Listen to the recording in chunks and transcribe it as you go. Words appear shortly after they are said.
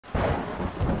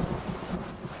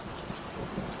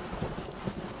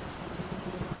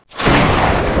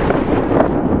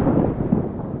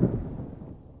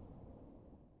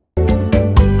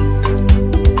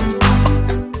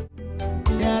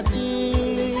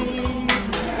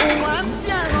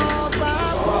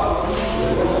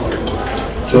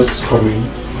Just come in.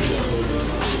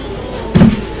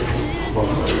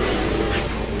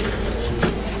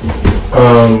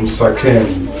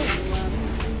 Saken,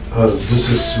 this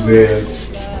is where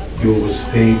you will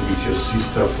stay with your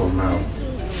sister for now.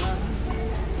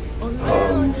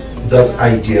 That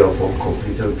idea of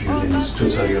uncompleted building is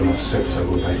totally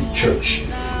unacceptable by the church.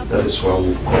 That is why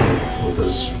we've come up with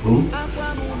this room.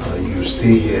 You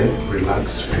stay here,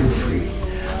 relax, feel free.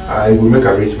 I will make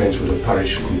arrangements with the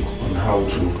parish cook on how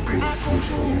to bring food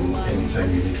for you anytime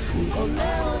you need food.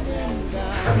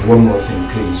 And one more thing,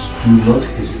 please, do not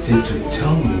hesitate to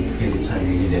tell me anytime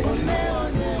you need anything.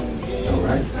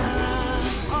 Alright?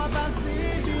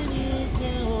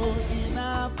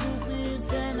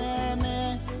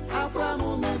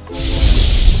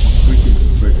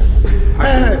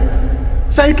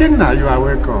 Saikenna, you are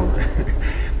welcome.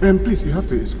 Please, you have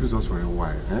to excuse us for a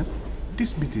while. Eh?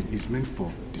 This meeting is meant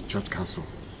for the church council.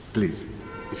 Please,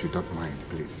 if you don't mind,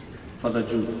 please. Father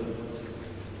Jude,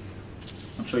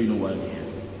 I'm sure you know why I'm here.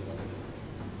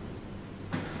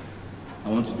 I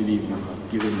want to believe you have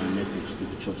given my message to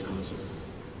the church council.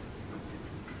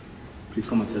 Please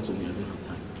come and settle me, I don't have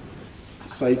time.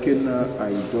 Saikenna,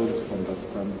 I don't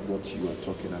understand what you are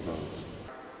talking about.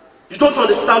 You don't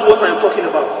understand what I am talking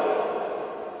about?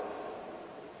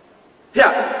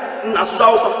 Here, Nasuza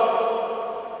Hausa.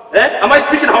 Am I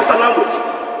speaking Hausa language?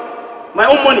 My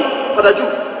own money, Father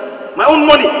Jude. My own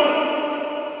money.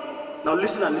 Now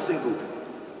listen and listen good.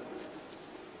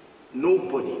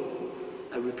 Nobody,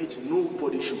 I repeat,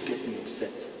 nobody should get me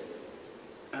upset.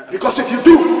 Because if you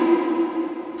do,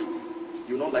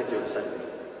 you'll not like the other side of me.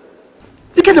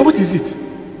 Ikena, what is it?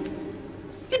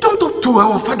 You don't talk to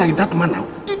our father in that manner.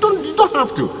 You don't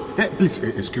have to. Please,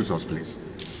 excuse us, please.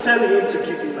 Tell him to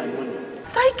give me my money.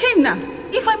 Saikenna,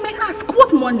 if I may ask,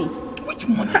 what money? Which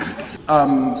money?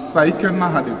 Saikenna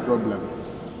had a problem.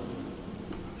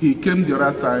 He came the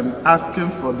other time asking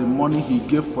for the money he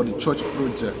gave for the church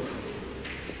project.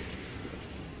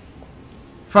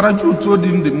 Father Jude told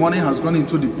him the money has gone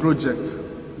into the project,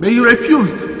 but he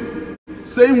refused,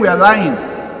 saying we are lying,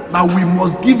 that we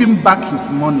must give him back his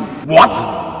money. What?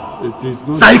 It is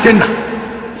not. Saikenna,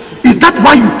 is that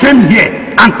why you came here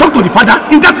and talked to the father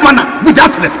in that manner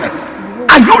without respect?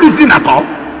 Are you reasoning at all?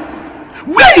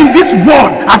 Where in this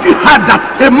world have you heard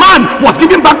that a man was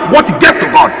giving back what he gave to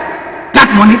God? That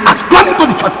money has gone into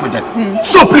the church project.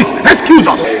 So please, excuse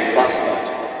us. Hey, bastard.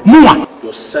 Mua.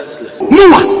 You're senseless.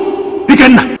 Mua.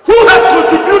 Ikenna. Who has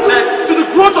contributed to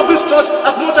the growth of this church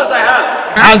as much as I have?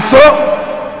 And so?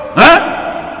 Huh?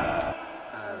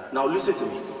 Now listen to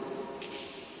me.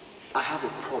 I have a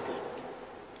problem.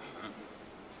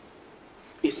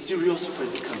 A serious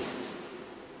predicament.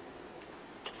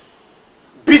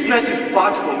 Business is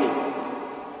bad for me.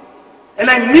 And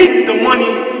I need the money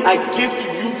I gave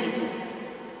to you people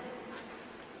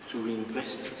to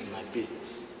reinvest in my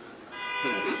business.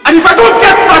 And if I don't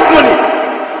get that money,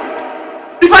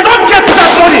 Father,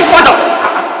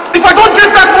 if I don't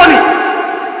get that money,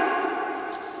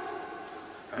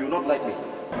 you will not like me.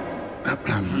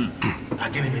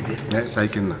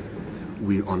 Saikenna,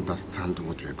 we understand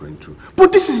what we are going through.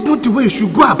 But this is not the way you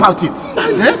should go about it.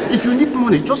 If you need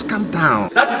money, just calm down.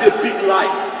 That is a big lie.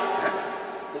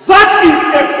 That is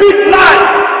a big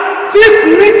lie. This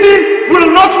meeting will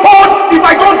not hold if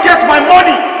I don't get my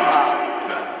money.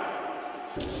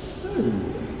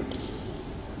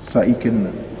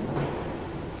 Saikenna,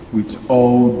 with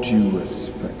all due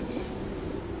respect,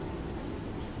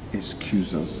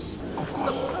 excuse us. Of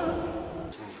course.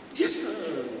 Yes,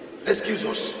 excuse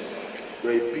us.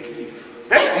 You're a big thief.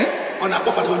 You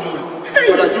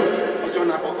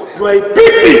are a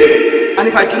big thief. And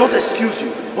if I do not excuse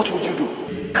you, what would you do?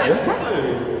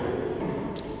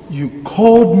 You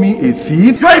called me a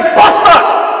thief? You're a bastard!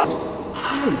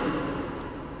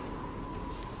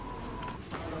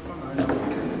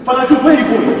 Father Jude, where are you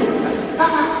going?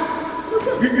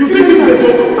 You think this is a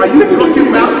joke? Are you blocking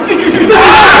me out? You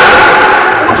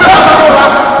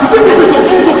think this is a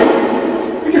joke?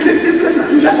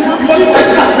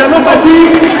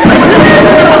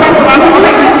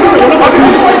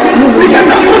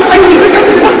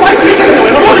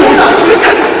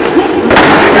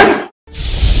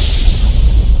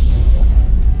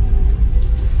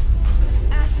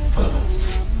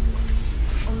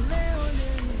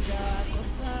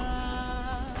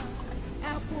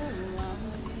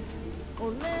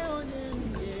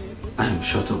 I am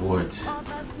short of words.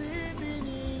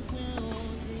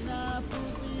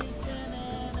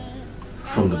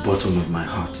 From the bottom of my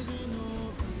heart,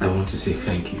 I want to say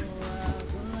thank you.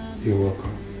 You're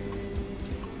welcome.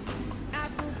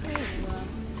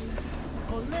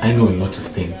 I know a lot of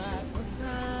things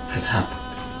has happened.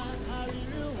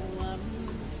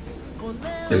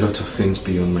 a lot of things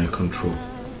beyond my control.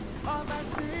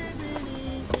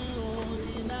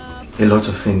 A lot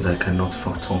of things I cannot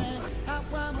fathom.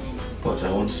 But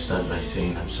I want to start by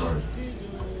saying I'm sorry.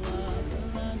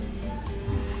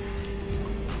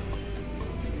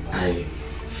 I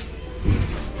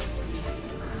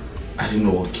didn't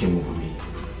know what came over me.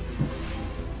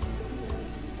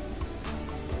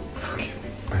 Forgive me.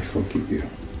 I forgive you.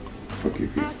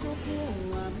 Forgive you.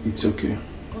 It's okay.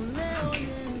 Forgive.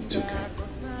 It's okay.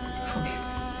 Forgive.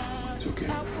 It's okay.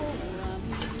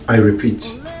 I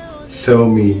repeat, tell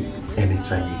me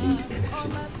anytime you need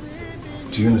anything.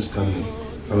 Do you understand me?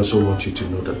 I also want you to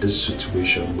know that this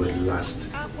situation will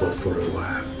last but for a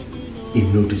while.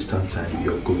 In no distant time,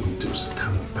 you're going to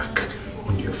stand back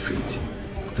on your feet.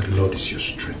 The Lord is your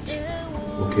strength.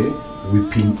 Okay?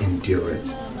 Weeping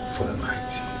endureth for the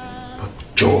night, but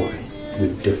joy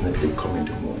will definitely come in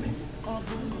the morning.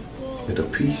 May the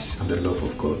peace and the love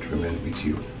of God remain with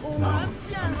you now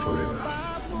and forever.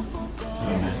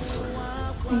 Amen.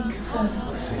 Thank you, Father.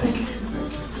 Thank you.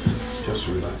 Thank you. Just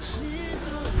relax.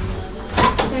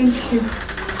 Thank you.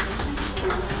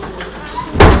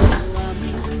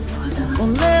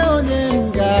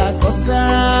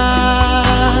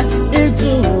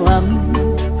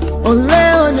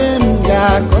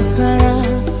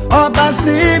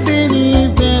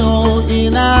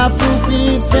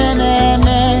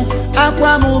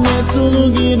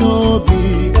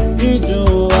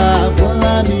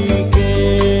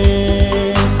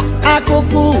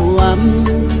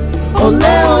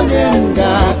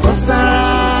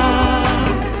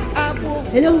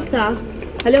 Hello, sir.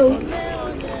 Hello.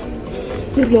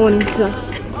 Good morning, sir.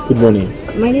 Good morning.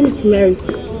 My name is Mary.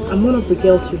 I'm one of the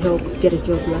girls who helped get a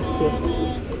job last year.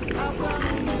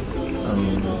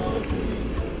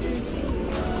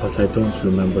 But I don't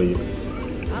remember you.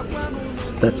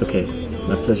 That's okay.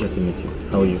 My pleasure to meet you.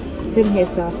 How are you? Same here,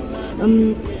 sir.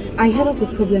 I heard of the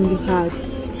problem you had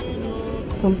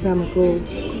some time ago.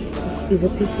 It's a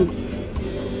pity.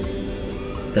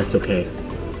 That's okay.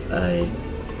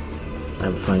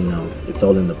 I'm fine now. It's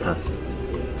all in the past.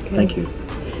 Okay. Thank you.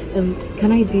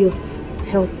 Can I be of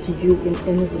help to you in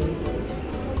any way?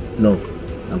 No,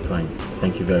 I'm fine.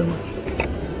 Thank you very much.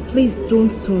 Please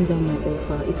don't turn down my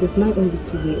offer. It is my only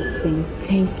way of saying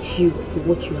thank you for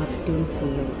what you have done for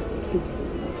me. Please.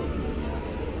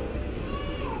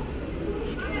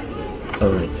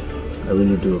 Alright. I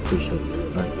really do appreciate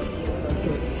it. Right.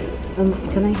 Okay.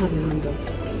 Can I have your number?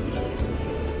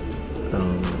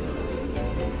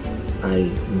 I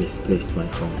misplaced my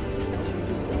phone.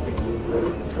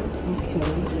 Okay.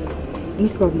 No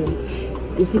problem.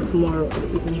 We'll see tomorrow at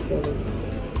evening service.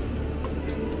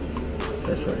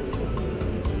 That's right.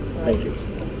 Thank you.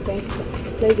 Thanks.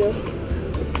 Pleasure.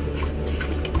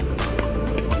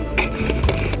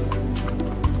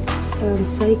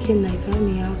 Saikin, if I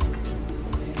may ask,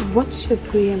 what's your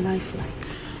prayer life like?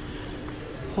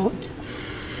 Hot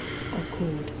or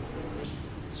cold?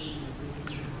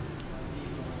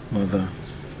 Mother,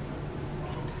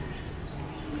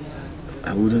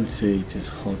 I wouldn't say it is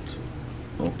hot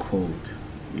or cold.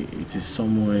 It is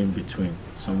somewhere in between,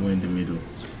 somewhere in the middle.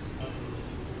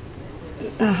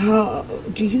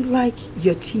 Do you like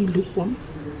your tea lukewarm?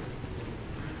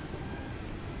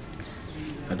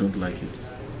 I don't like it.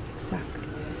 Exactly.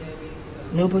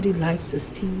 Nobody likes a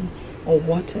steam or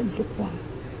water lukewarm.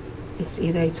 It's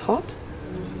either it's hot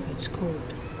or it's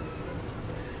cold.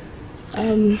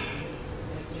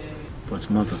 But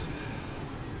Mother,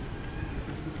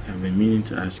 I've been meaning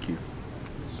to ask you,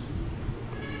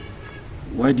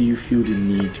 why do you feel the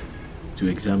need to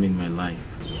examine my life?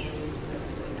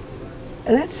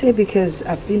 Let's say because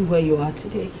I've been where you are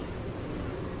today.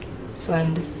 So I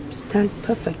understand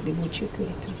perfectly what you're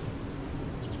going through.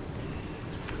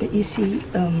 But you see,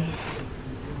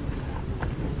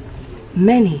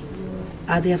 many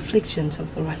are the afflictions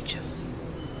of the righteous,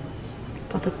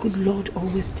 but the good Lord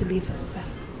always delivers them.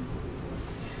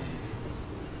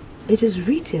 It is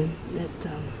written that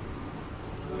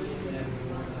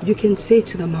you can say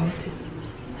to the mountain,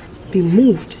 be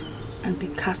moved and be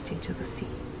cast into the sea.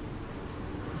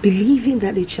 Believing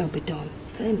that it shall be done,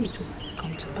 then it will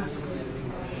come to pass.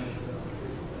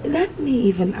 Let me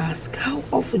even ask, how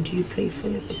often do you pray for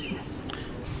your business?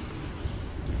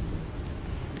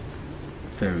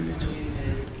 Very little.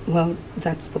 Well,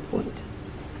 that's the point.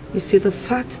 You see, the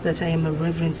fact that I am a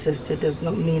reverend sister does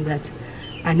not mean that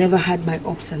I never had my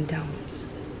ups and downs.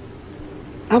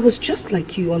 I was just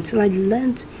like you until I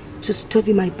learned to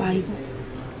study my Bible.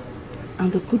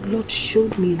 And the good Lord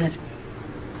showed me that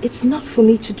it's not for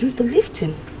me to do the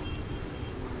lifting.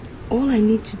 All I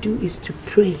need to do is to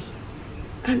pray.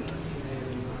 And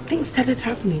things started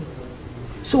happening.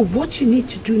 So what you need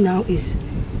to do now is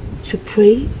to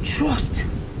pray, trust,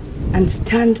 and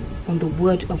stand on the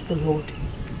word of the Lord.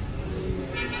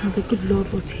 And the good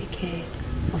Lord will take care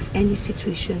of any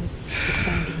situation you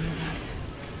find in your life.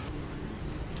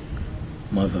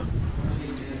 Mother,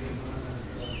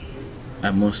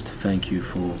 I must thank you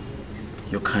for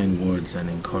your kind words and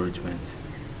encouragement.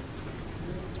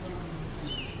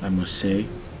 I must say,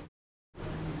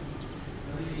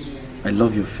 I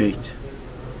love your faith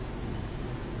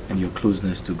and your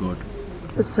closeness to God.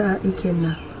 Sir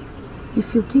Ikenna,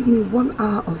 if you give me 1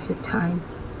 hour of your time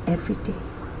every day,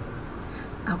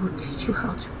 I will teach you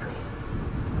how to pray.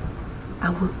 I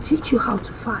will teach you how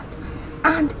to fight,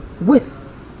 and with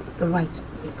the right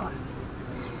weapon.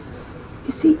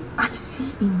 You see, I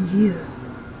see in you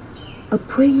a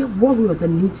prayer warrior that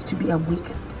needs to be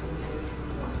awakened.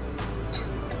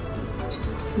 Just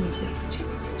give me the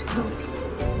opportunity to help you.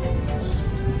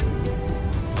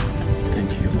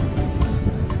 Thank you, Mother.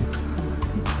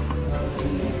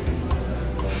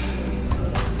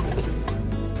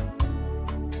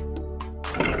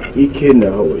 Ikenna,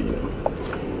 how are you?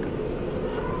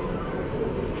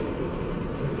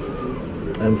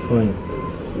 I'm fine.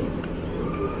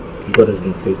 God has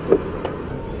been faithful.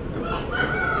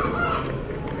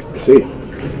 See,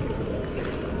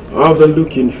 I've been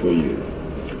looking for you,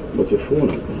 but your phone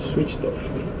has been switched off.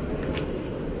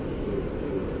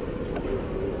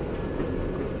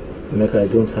 Emeka, I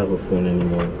don't have a phone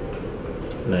anymore,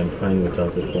 and I'm fine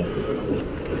without a phone.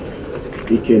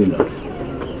 Ikenna,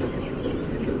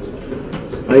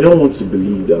 I don't want to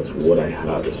believe that what I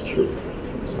heard is true.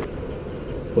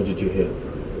 What did you hear?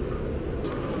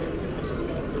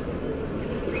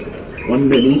 One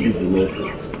minute is enough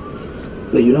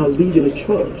that you now lead in a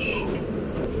church.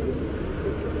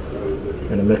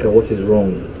 And Emeka, what is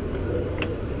wrong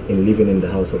in living in the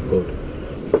house of God?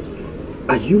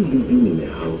 Are you living in the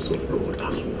house of God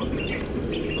as what?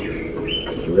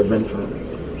 As a reverend father,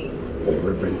 or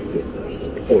reverend sister,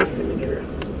 or a seminary?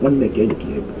 One again,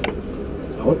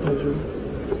 what is wrong?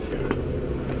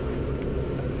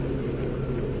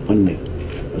 One name.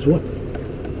 As what?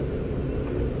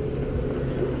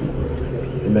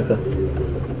 Emeka,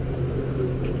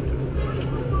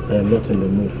 I am not in the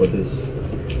mood for this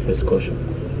discussion.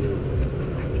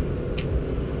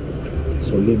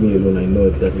 So leave me alone, I know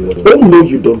exactly what I'm doing. Oh no,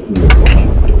 you don't know what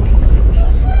you're doing.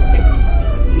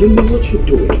 You don't know what you're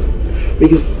doing.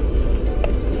 Because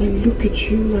I look at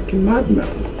you like a madman.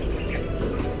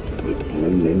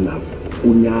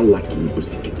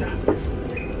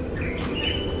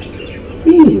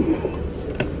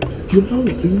 You now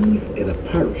live in a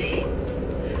parish.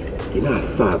 You know,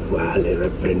 serve a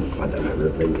reverend father and a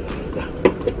reverend sister.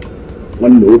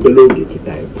 One noble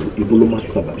Ibuluma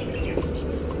Sabbath.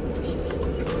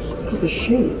 It's a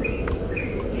shame.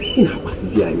 In I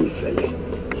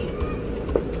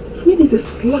mean, it's a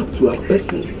slap to our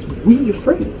person. We your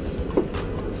friends.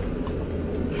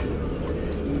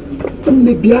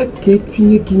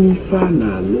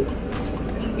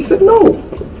 He said, no.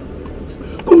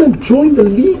 Come and join the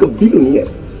League of Billionaires.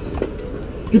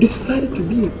 You decided to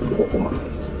be a pauper.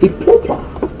 A pauper.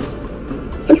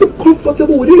 And you're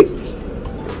comfortable with it.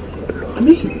 I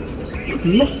mean, you've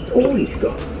lost all you've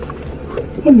got.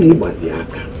 One name was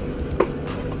Yaka.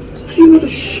 Are you not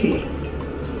ashamed?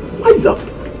 Wise up.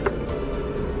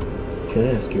 Can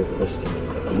I ask you a question?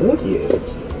 Oh, yes.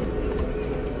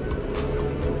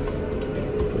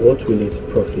 What will it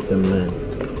profit a man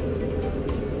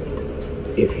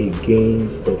if he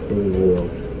gains the whole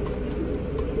world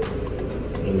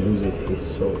and loses his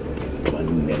soul?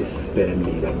 Spare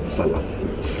me that fallacy.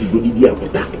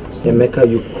 Emeka,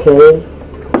 you call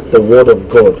the word of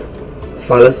God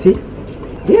fallacy?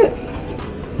 Yes.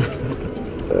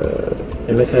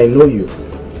 Emeka, I know you.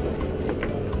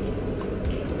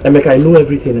 Emeka, I know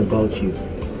everything about you.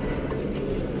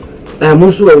 I am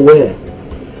also aware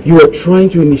you are trying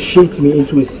to initiate me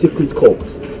into a secret cult.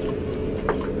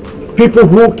 People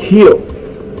who kill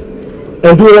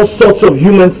and do all sorts of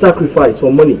human sacrifice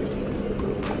for money.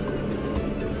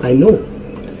 I know.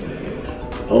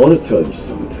 I want to tell you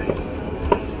something.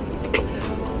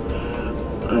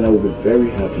 And I will be very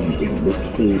happy you can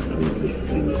listen and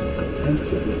listen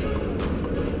attentively.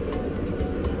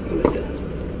 Listen,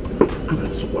 I'm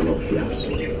just one of you.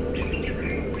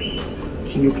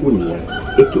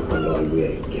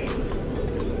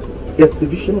 It's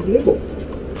division of labor.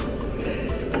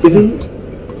 You see,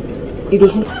 it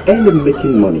does not end in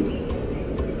making money,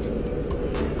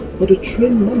 but to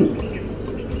train money.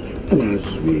 And as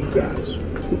we guys,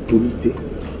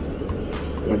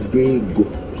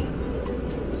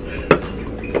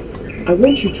 I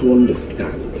want you to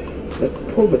understand that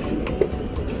poverty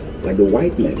like the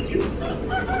white men say,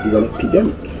 is an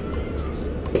epidemic.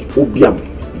 Obiam,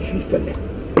 if you feel it.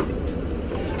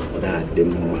 But I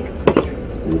didn't want to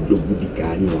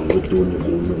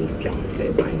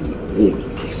it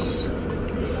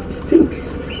stinks.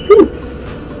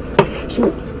 So,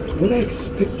 what I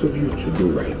expect of you to do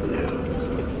right now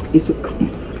is to come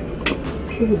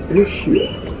to a brochure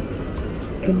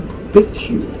and bet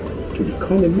you to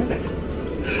become a man.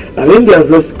 And then there's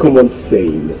this common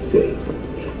saying that says,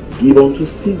 give unto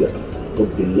Caesar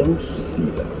what belongs to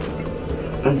Caesar,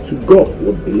 and to God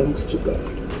what belongs to God.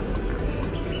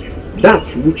 That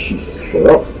which is for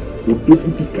us,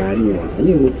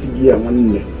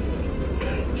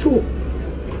 so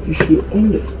you should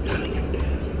understand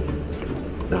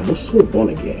that I'm also born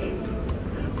again,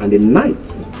 and the night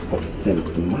of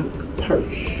St. Mark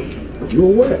Parish, you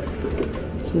aware?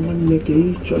 So one make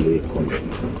each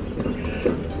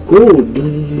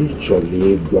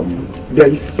there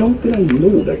is something I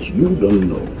know that you don't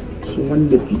know. So one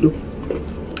let you do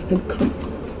and come.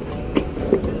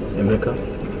 Emeka,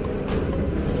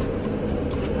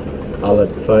 I'll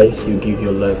advise you give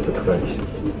your life to Christ.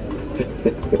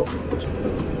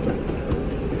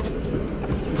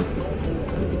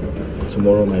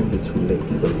 Tomorrow might be too late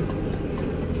for you.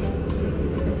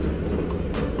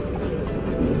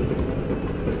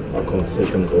 Our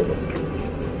conversation is over.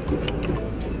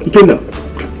 Ikenna.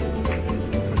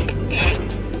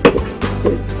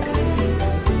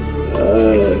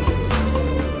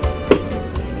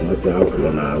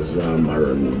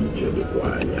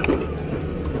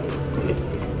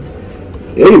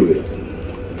 Anyways,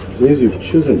 since you've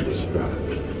chosen this path,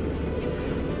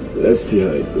 let's see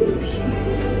how it goes.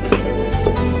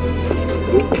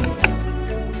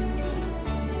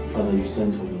 Father, you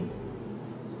sent for me.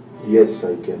 Yes,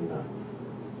 I can now.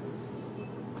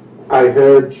 I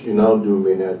heard you now do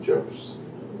many jobs,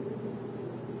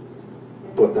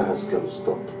 but that has got to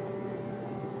stop.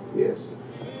 Yes.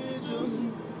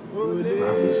 I've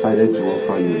decided to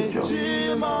offer you a job,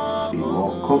 a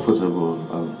more comfortable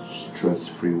and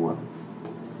stress-free one.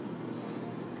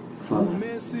 Father,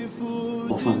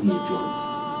 offer me a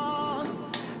job.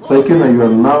 Saikena, you are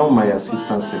now my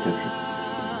assistant secretary.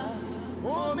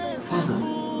 Father,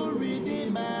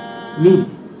 me?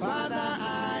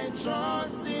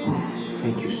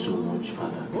 Thank you so much,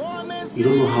 Father. You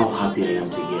don't know how happy I am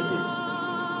to hear this.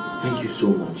 Thank you so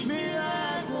much.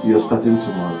 You are starting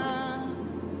tomorrow.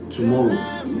 Tomorrow? Yes.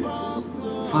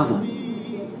 Father.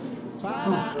 Oh,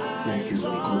 thank you. May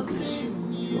God bless you.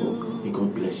 You're welcome. May God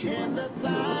bless you, Father. You're welcome.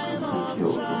 Thank you.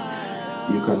 You're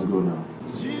welcome. You can go now.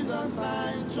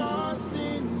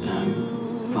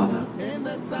 Father, yes.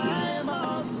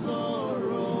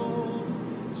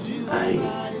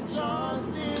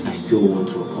 I still want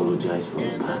to apologize for the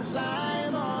past.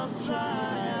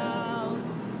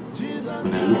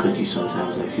 When I look at you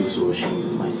sometimes, I feel so ashamed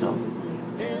of myself.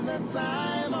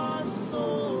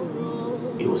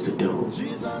 It was the devil.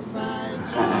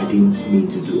 I didn't mean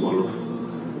to do all of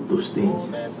those things.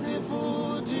 I'm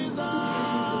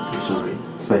sorry.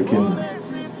 Saikena,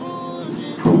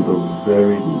 from the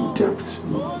very depths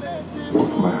of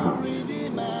my heart,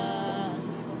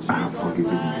 I have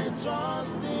forgiven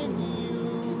you.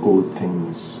 Old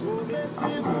things are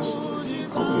passed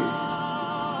away.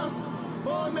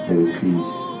 May the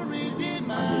peace and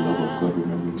the love of God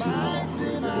remember to you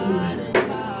now. Amen.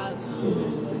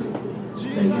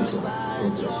 Thank you, sir.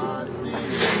 God bless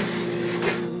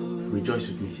you. Rejoice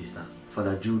with me, sister.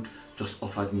 Father Jude just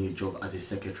offered me a job as a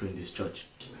secretary in this church.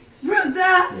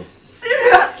 Brother? Yes.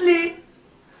 Seriously?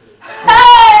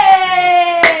 Hey!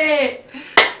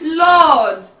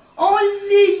 Lord,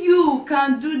 only you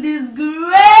can do this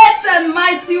great and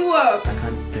mighty work. I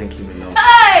can't thank him enough.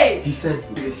 Hey! He said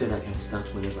I can start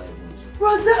whenever I want.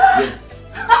 Brother? Yes.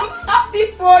 I'm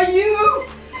happy for you.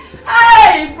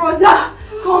 Hey, brother!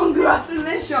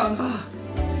 Congratulations.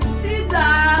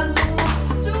 Chidalo,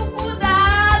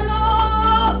 Chukudalo.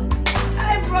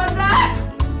 Hey, brother!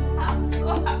 I'm so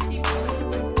happy for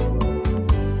you.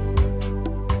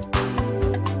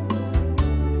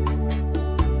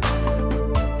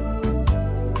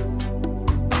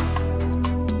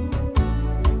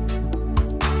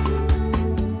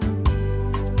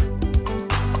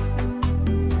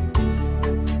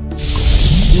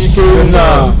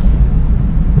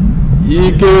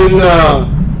 Ikenna!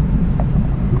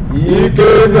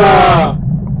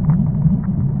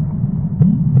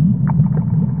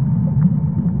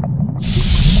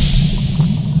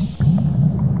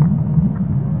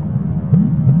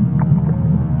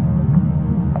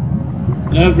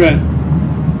 Reverend.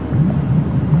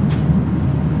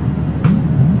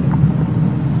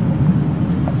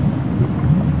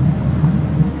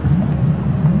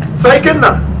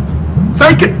 Saikenna!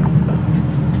 Saiken!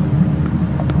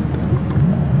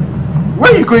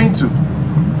 Where are you going to?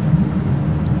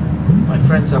 My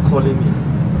friends are calling me.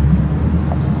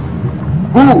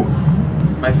 Who?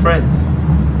 My friends.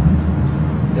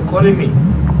 They're calling me.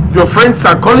 Your friends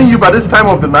are calling you by this time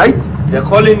of the night? They're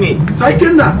calling me.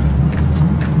 Saikenna!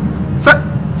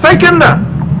 Saikenna!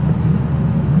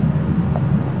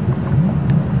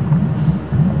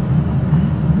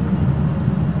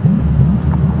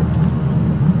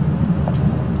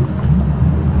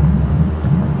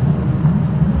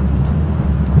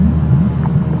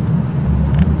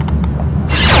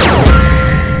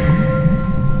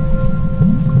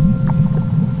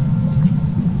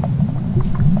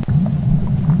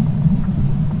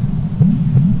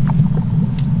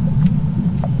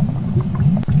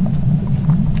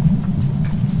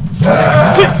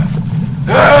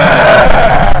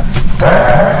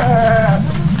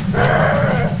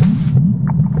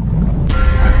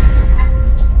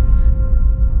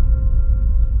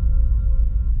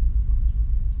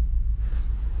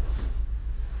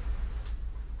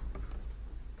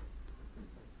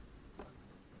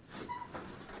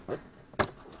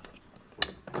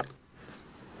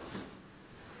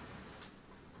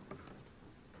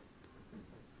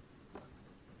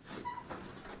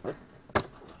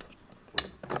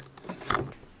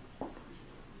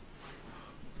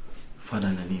 Father,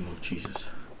 in the name of Jesus.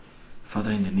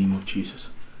 Father, in the name of Jesus,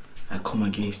 I come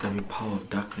against every power of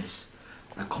darkness.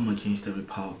 I come against every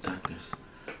power of darkness.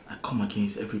 I come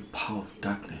against every power of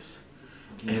darkness.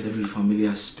 Every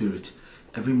familiar spirit,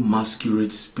 every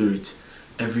masquerade spirit,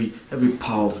 every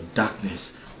power of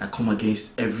darkness. I come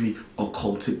against every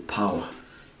occultic power.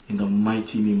 In the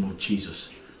mighty name of Jesus,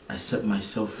 I set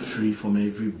myself free from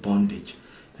every bondage,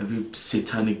 every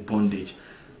satanic bondage.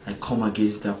 I come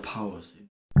against their powers.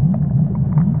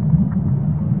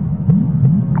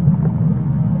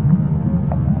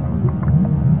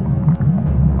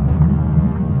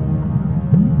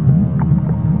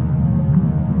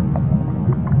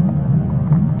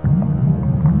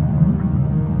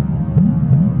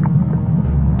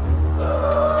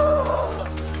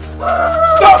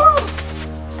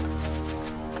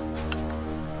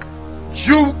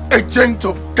 You agent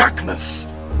of darkness,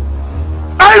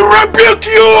 I rebuke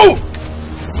you!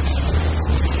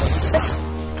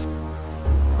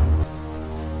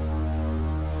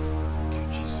 Thank you,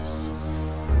 Jesus.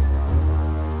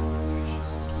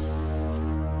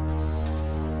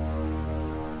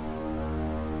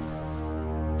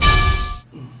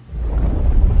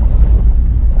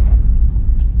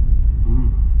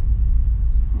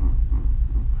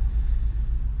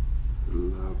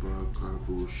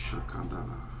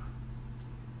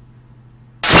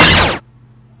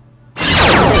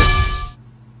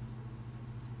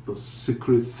 The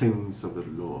secret things of the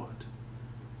Lord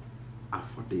are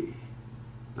for they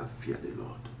that fear the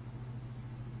Lord.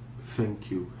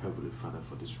 Thank you, Heavenly Father,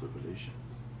 for this revelation.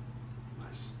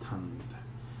 I stand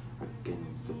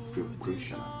against every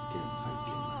oppression against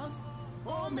Satan.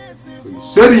 You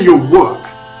said in your word,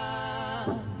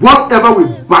 whatever we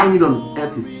bind on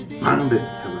earth is bound in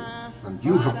heaven, and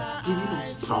you have given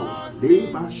us power,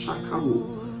 to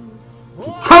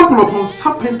trample upon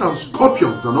serpents and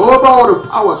scorpions and over all the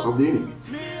powers of the enemy,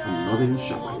 and nothing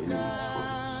shall by any means hurt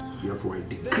us. Therefore I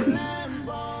decree,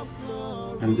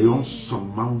 and the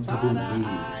unsurmountable name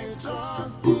that's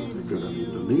above in the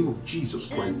name of Jesus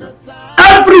Christ, that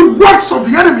every works of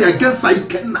the enemy against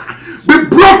Saikenna be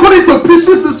broken into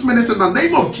pieces this minute in the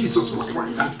name of Jesus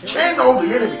Christ. I chain all the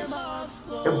enemies,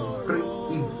 every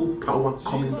evil power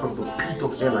coming from the pit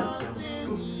of hell against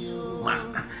this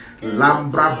man.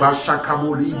 Lambra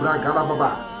Bashakamo Libra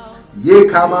Galababa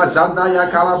Yekama Zandaya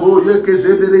Kalabo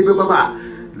Yekezebele Baba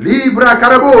Libra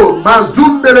Karabo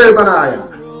Mazundele Banaya.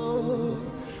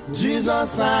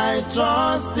 Jesus, I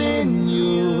trust in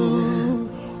you.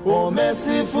 Oh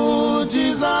merciful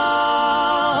Jesus,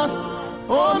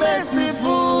 oh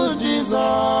merciful Jesus,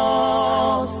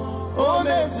 oh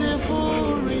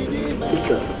merciful Redeemer.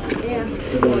 Yeah.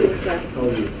 How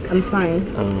are you? I'm fine.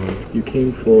 You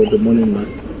came for the morning mass?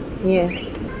 Yes.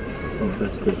 Oh,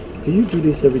 that's good. Do you do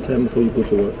this every time before you go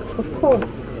to work? Of course.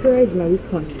 Prayer is my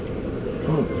weapon.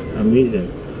 Oh, amazing.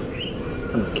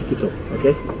 Keep it up,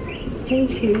 okay?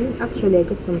 Thank you. Actually, I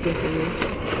got something for you.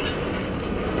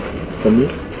 For me?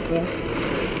 Yes.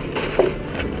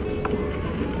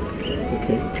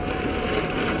 Okay.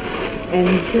 And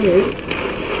this,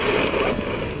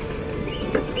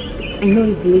 I know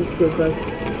it's little, but I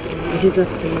just have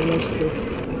to manage this.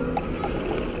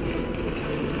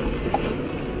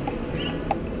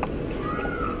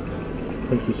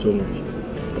 Thank you so much.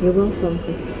 You're welcome.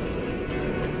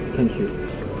 Thank you.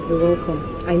 You're welcome.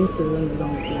 I need to run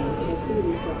down now.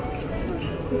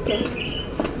 Okay.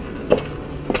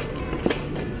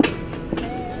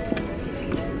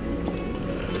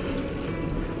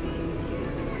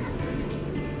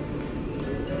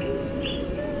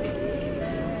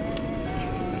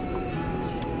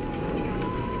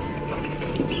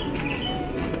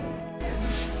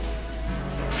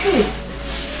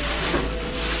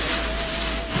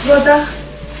 Brother,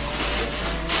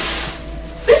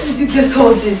 where did you get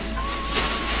all this?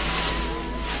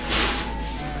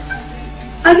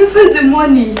 And even the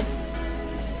money?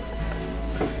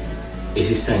 A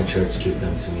sister in church gave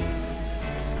them to me.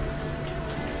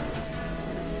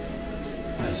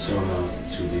 I saw her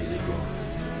 2 days ago.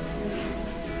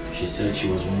 She said she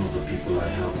was one of the people I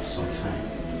helped sometime.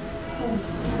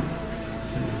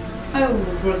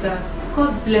 Oh, brother,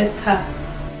 God bless her.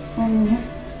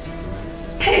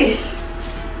 Hey,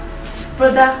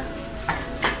 brother,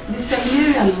 the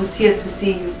seminarian was here to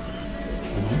see you.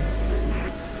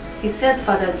 He said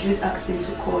Father Jude asked him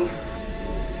to call you.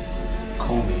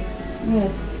 Call me?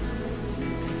 Yes.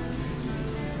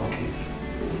 Okay.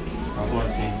 I'll go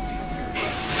and see him.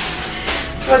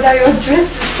 Brother, your dress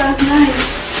is so nice.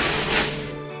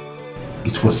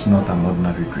 It was not an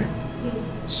ordinary dream.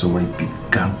 So I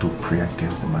began to pray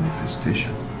against the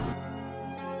manifestation.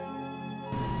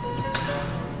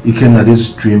 Ikenna,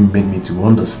 this dream made me to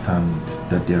understand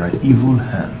that there are evil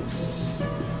hands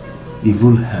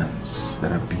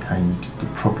that are behind the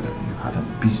problem you had in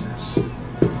business.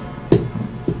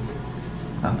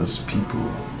 And those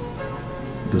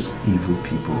evil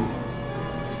people,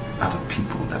 are the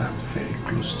people that are very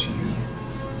close to you.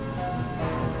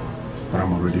 But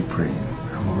I'm already praying,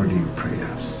 I'm already in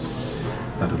prayers,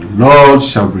 that the Lord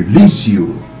shall release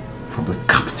you from the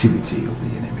captivity of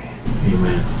the enemy.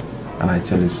 Amen. And I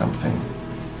tell you something,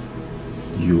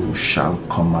 you shall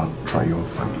come out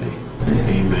triumphantly.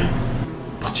 Amen.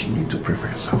 But you need to pray for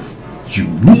yourself. You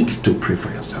need to pray for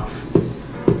yourself.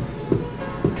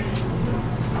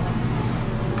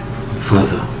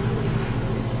 Father,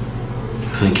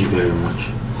 thank you very much.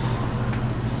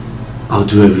 I'll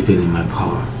do everything in my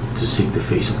power to seek the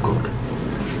face of God.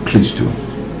 Please do.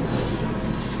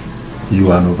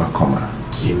 You are an overcomer.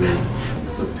 Amen.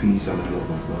 The peace and the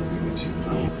love of God be with you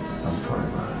now and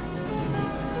forever.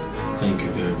 Thank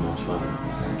you very much, Father.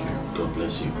 Thank you. God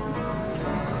bless you.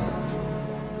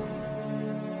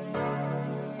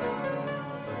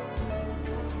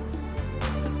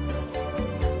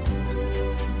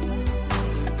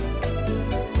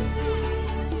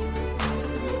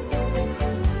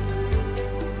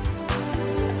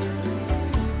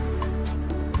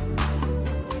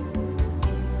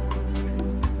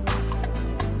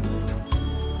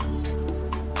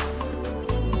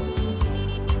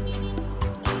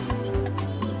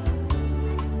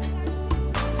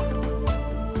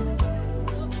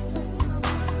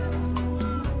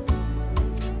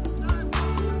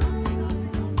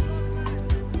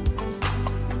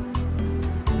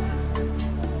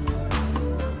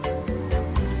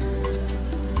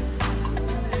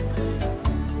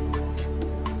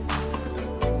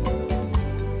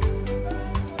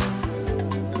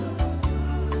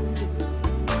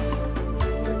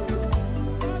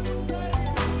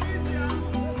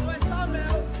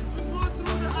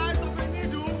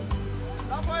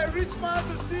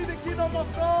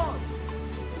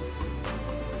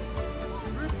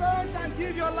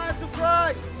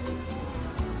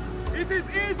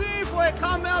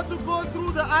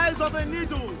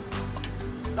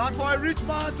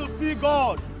 To see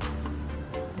God.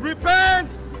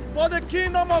 Repent, for the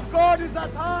kingdom of God is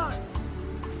at hand.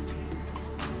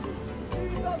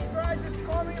 Jesus Christ is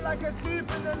coming like a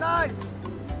thief in the night.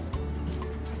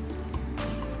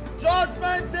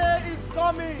 Judgment day is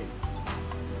coming.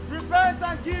 Repent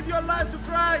and give your life to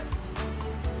Christ.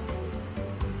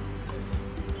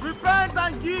 Repent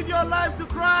and give your life to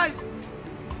Christ.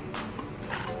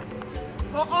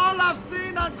 For all have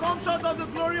sinned and come short of the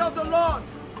glory of the Lord.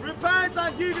 Repent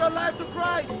and give your life to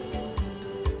Christ.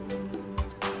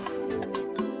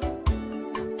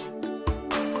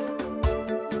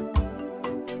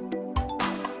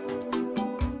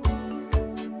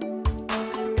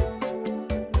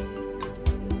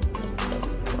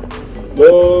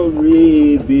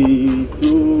 Glory be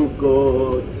to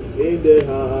God in the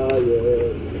highest.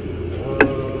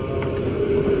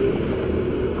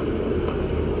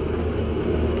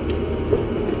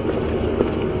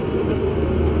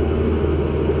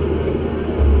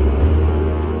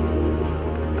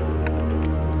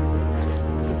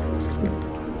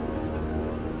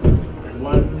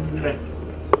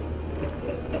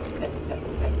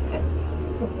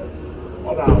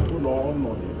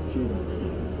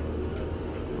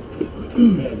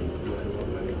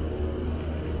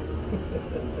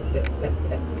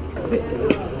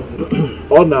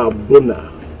 On a bona,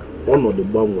 one of the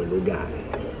bomb when the guy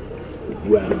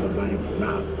where the Bible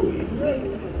now going.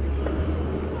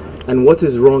 And what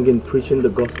is wrong in preaching the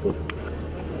gospel?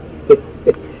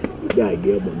 Guy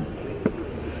gave them.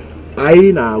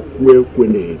 I now will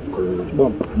when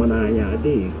manaya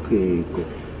de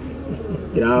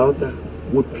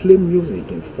we play music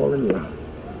in foreign land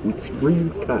with real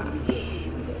cash.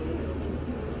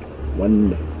 One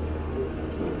day,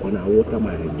 when I water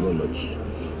my ideology,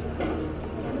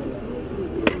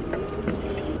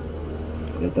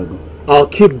 let her go. I'll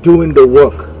keep doing the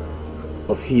work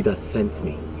of He that sent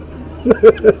me.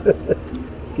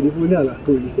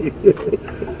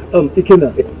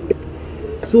 Ikena,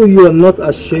 so you are not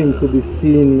ashamed to be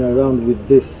seen around with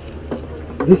this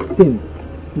thing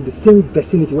in the same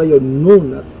vicinity where you're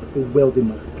known as a wealthy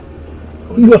man.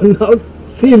 You are now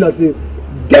seen as a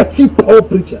dirty poor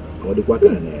preacher. Are you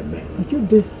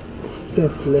this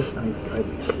senseless and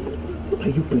childish? What are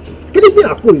you preaching?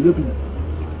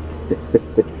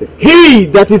 He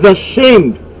that is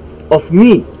ashamed of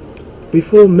me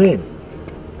before men,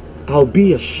 I'll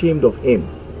be ashamed of him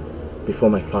before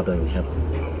my Father in heaven,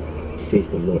 says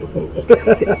the Lord of hosts.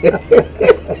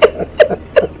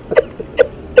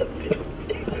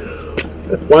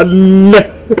 One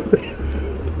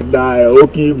die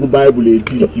okay Bible is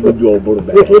your okay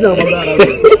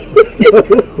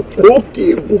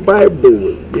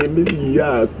Bible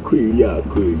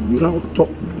you now talk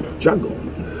jargon.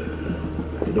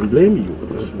 I don't blame you.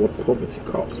 This is what poverty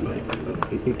costs, man.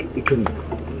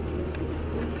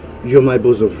 You're my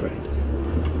bosom friend.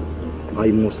 I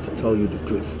must tell you the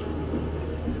truth.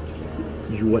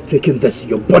 You are taking this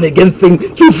your born again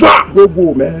thing too far.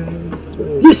 Go, man.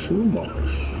 Yes, too much.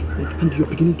 And you're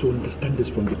beginning to understand this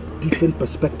from a different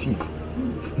perspective.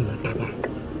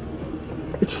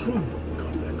 It's wrong.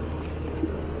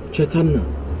 Chaitanya,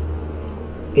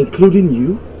 including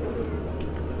you?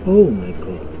 Oh my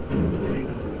God.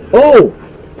 Oh!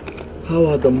 How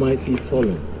are the mighty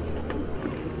fallen?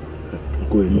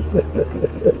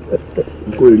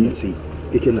 See,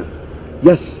 Ikena,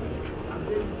 yes,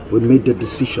 we made the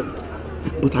decision,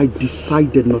 but I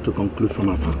decided not to conclude from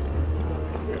afar.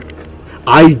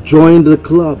 I joined the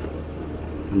club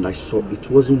and I saw it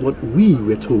wasn't what we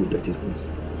were told that it was.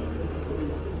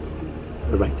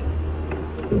 Right.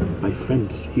 My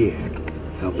friends here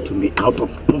helped me out of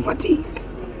poverty.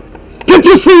 Can't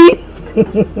you see?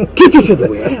 Can't you see the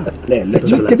way?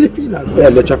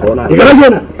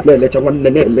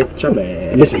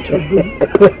 Listen to me.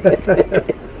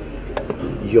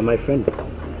 You're my friend.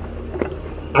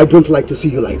 I don't like to see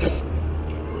you like this.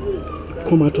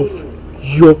 Come out of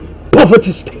your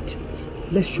poverty state.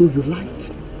 Let's show you light.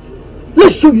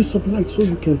 Let's show you some light so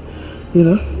you can, you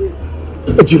know.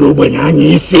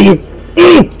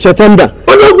 Chatanda,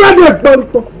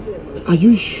 are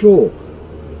you sure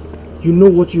you know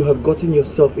what you have gotten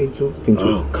yourself into?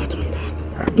 Oh, God, my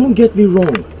God. Don't get me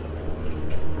wrong.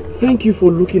 Thank you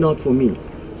for looking out for me.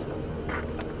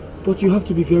 But you have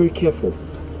to be very careful.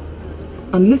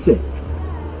 And listen,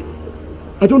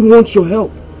 I don't want your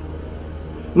help.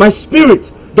 My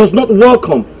spirit does not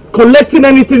welcome collecting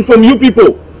anything from you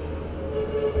people.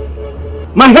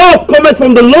 My help cometh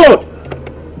from the Lord.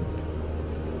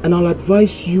 And I'll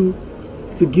advise you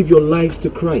to give your lives to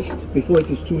Christ before it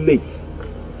is too late.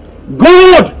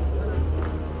 God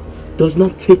does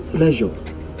not take pleasure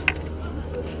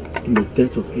in the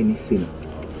death of any sinner.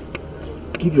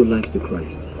 Give your lives to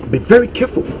Christ. Be very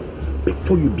careful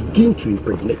before you begin to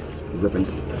impregnate Reverend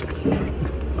sisters.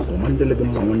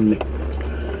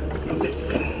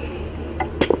 Listen.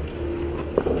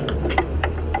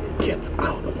 Get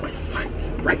out of my sight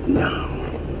right now.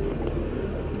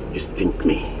 You stink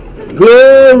me.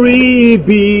 Glory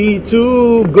be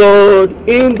to God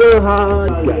in the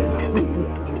highest.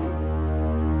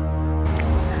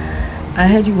 I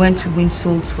heard you went to win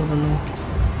souls for the Lord.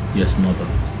 Yes, Mother.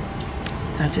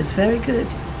 That is very good.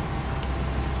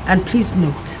 And please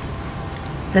note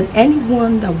that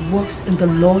anyone that works in the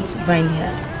Lord's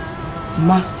vineyard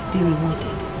must be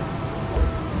rewarded.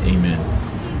 Amen.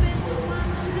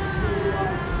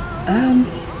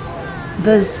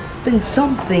 There's been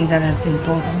something that has been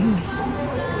bothering me.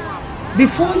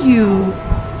 Before you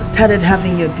started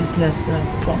having your business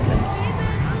problems,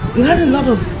 you had a lot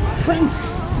of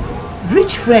friends,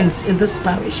 rich friends in this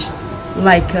parish,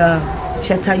 like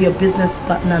Cheta, your business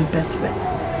partner and best friend.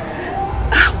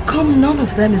 How come none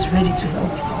of them is ready to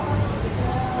help you?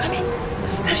 I mean,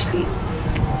 especially,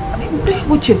 look at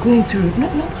what you're going through.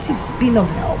 Nobody's been of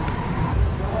help.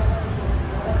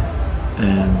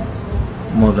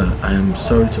 Mother, I am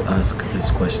sorry to ask this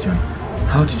question.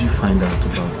 How did you find out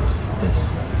about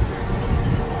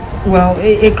Well,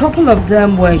 a couple of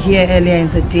them were here earlier in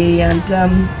the day, and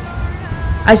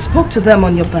I spoke to them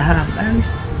on your behalf, and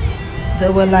they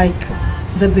were like,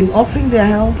 they've been offering their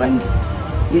help, and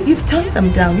you've turned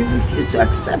them down. You've refused to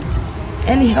accept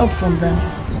any help from them.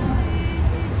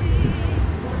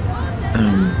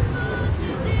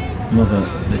 Mother,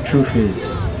 the truth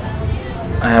is,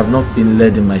 I have not been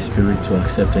led in my spirit to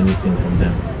accept anything from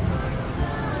them.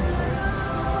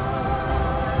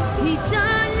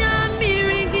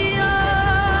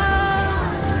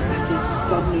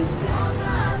 God knows best.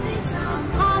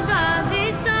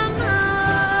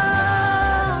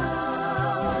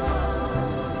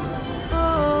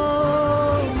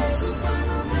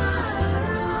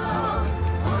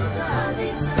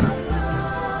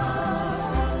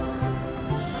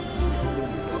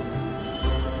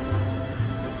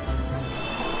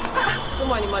 Good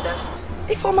morning, Mother.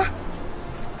 Ifeoma,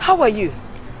 how are you?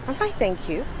 I'm fine, thank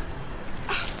you.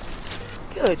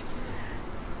 Good.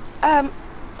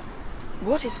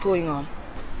 What is going on?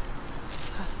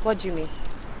 What do you mean?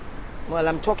 Well,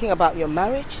 I'm talking about your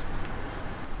marriage.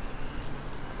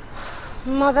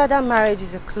 Mother, that marriage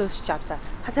is a closed chapter.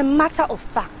 As a matter of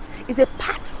fact, it's a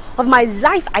part of my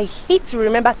life I hate to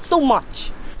remember so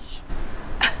much.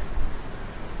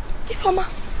 Ifeoma,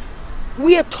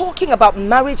 we are talking about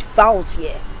marriage vows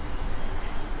here.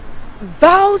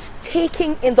 Vows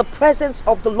taken in the presence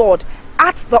of the Lord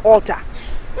at the altar.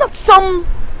 Not some...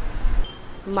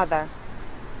 Mother,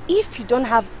 if you don't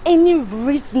have any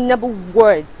reasonable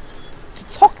words to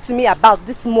talk to me about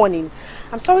this morning,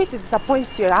 I'm sorry to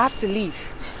disappoint you. I have to leave.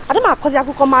 I don't know because I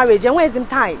could come marriage and where's in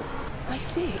time? I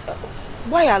see.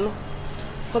 Why, Alo?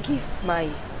 Forgive my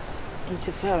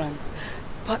interference,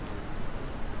 but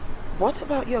what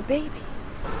about your baby?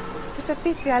 It's a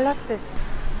pity I lost it.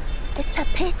 It's a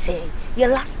pity you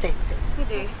lost it.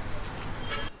 Today.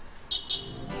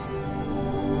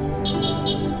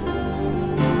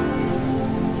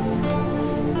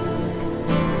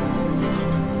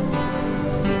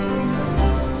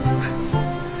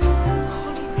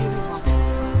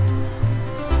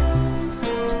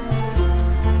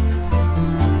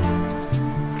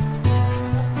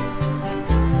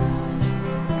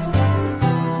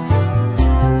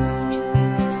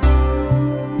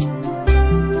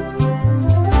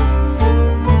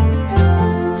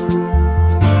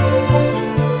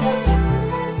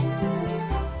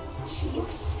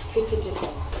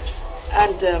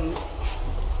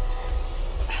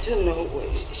 I don't know,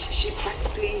 she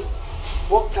practically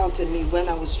walked out at me when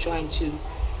I was trying to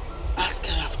ask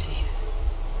her after you.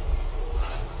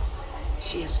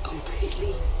 She has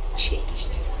completely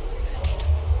changed.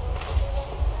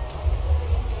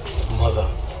 Mother,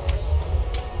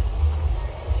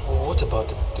 what about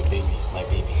the baby, my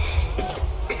baby?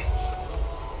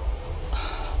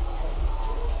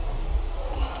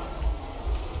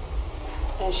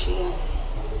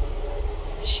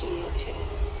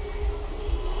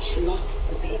 She lost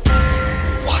the baby.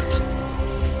 What?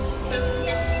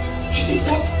 She did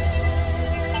what?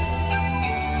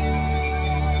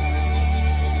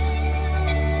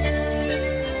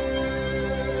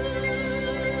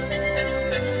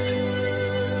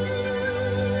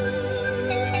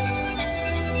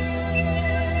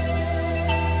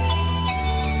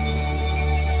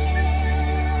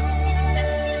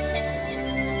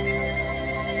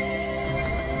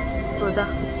 Brother,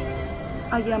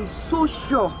 I am so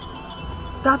sure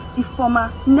that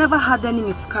Ifeoma never had any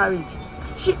miscarriage.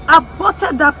 She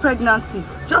aborted that pregnancy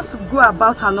just to go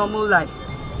about her normal life.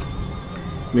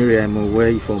 Mary, I'm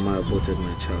aware Ifeoma aborted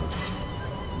my child.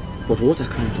 But what I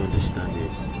can't understand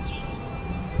is,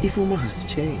 Ifeoma has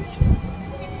changed.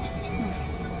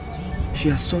 She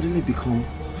has suddenly become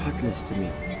heartless to me.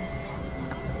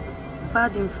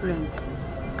 Bad influence.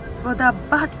 Brother,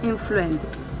 bad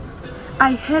influence.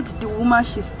 I heard the woman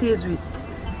she stays with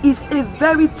is a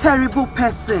very terrible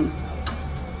person.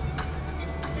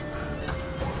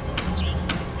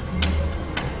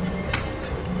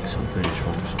 Something is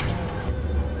wrong.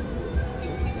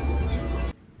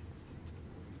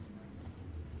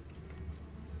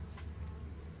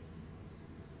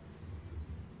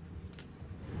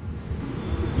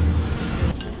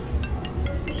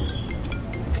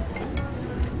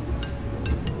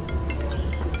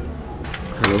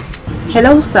 Hello?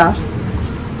 Hello, sir.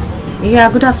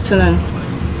 Yeah, good afternoon.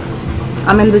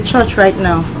 I'm in the church right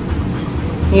now.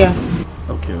 Yes.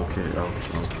 Okay,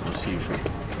 I'll see you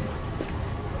shortly.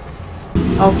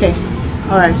 Okay,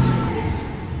 alright.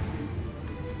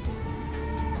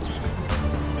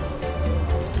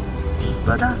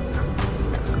 Brother,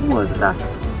 who was that?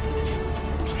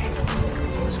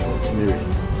 Mary.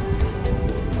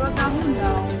 Brother, who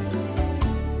now?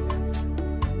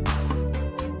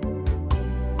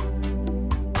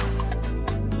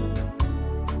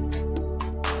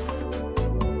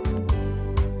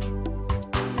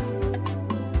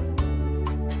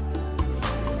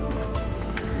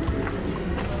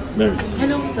 Mary.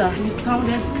 Hello, sir. You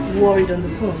sounded worried on the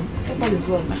phone. Hope all is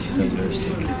well. My sister is very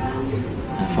sick.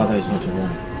 My father is not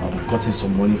around. I've gotten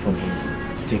some money from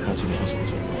him to take her to the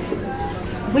hospital.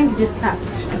 When did it start?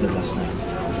 It started last night.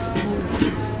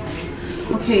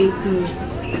 Okay,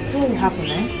 so what will happen,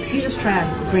 eh? You just try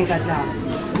and bring her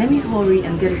down. Let me hurry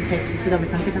and get a text so that we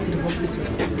can take her to the hospital.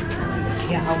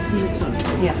 Yeah, I'll see you soon.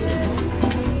 Yeah.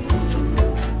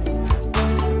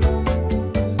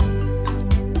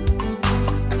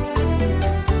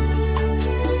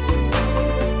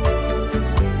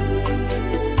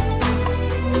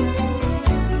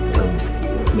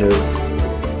 Mary,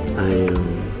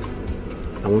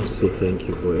 I want to say thank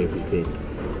you for everything.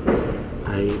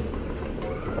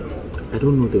 I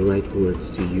don't know the right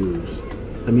words to use.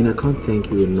 I mean, I can't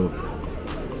thank you enough.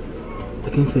 I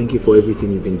can't thank you for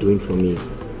everything you've been doing for me.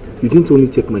 You didn't only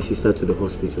take my sister to the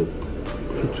hospital,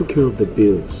 you took care of the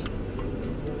bills.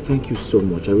 Thank you so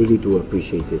much. I really do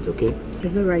appreciate it, okay?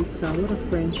 It's alright, sir. What a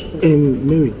friendship.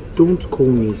 Mary, don't call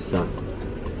me sir.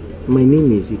 My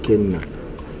name is Ikenna.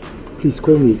 Please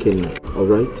call me Ikenna,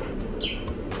 alright?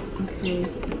 Okay.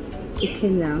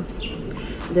 Ikenna,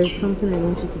 there's something I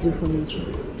want you to do for me.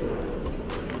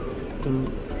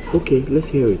 Okay, let's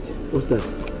hear it. What's that?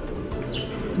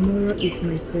 Tomorrow is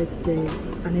my birthday,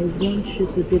 and I want you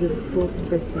to be the first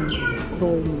person to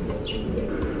call me.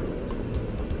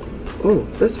 Oh,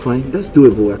 that's fine. That's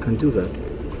doable. I can do that.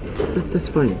 That's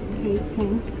fine. Okay,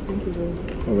 thanks. Thank you very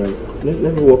much. Alright,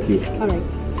 let me walk you. Alright.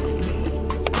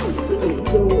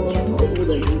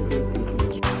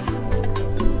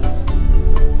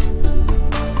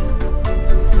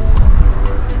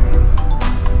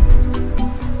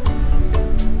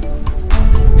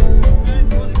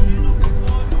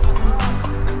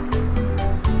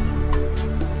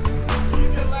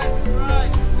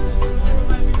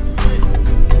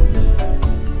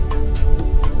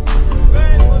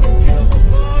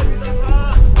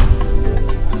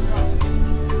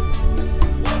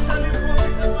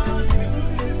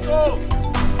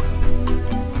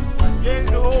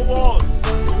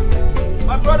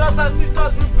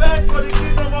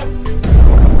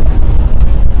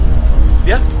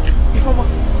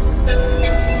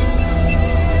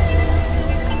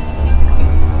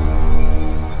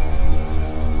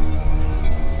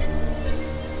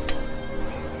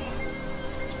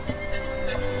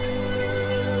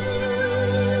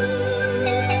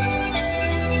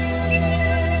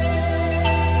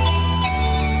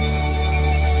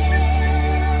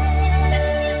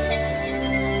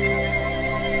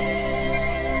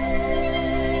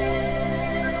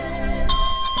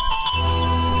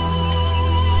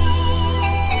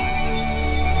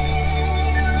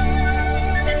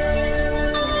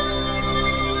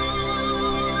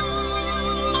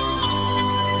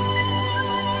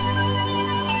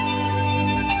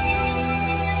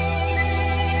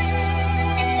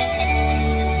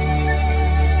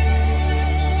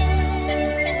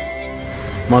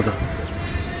 Mother,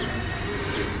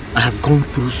 I have gone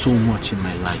through so much in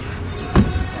my life.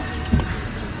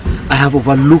 I have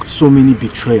overlooked so many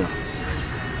betrayals.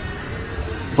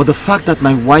 But the fact that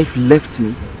my wife left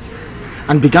me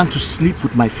and began to sleep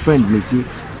with my friend Missy,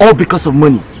 all because of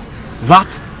money,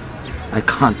 that I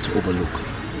can't overlook.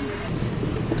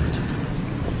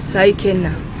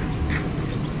 Saikena,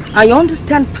 I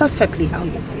understand perfectly how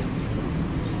you feel.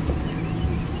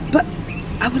 But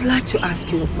I would like to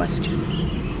ask you a question.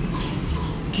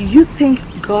 Do you think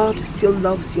God still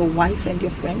loves your wife and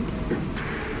your friend?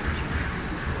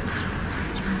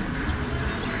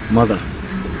 Mother,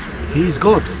 He is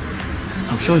God.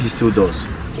 I'm sure He still does.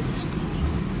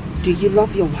 Do you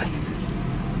love your wife?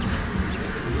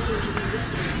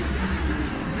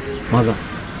 Mother,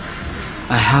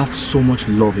 I have so much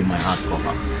love in my heart for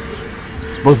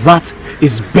her. But that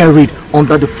is buried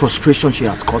under the frustration she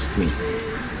has caused me.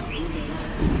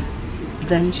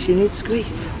 Then she needs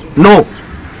grace. No!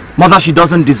 Mother, she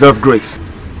doesn't deserve grace.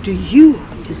 Do you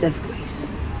deserve grace?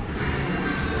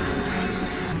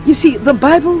 You see, the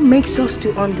Bible makes us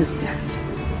to understand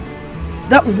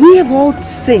that we have all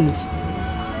sinned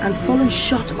and fallen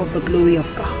short of the glory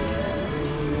of God.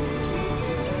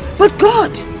 But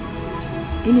God,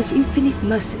 in His infinite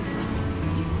mercies,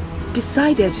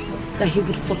 decided that He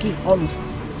would forgive all of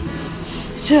us.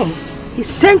 So, He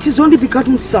sent His only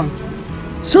begotten Son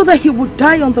so that He would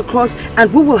die on the cross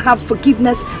and we will have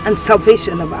forgiveness and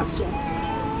salvation of our souls.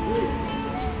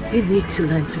 You need to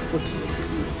learn to forgive.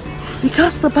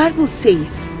 Because the Bible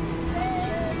says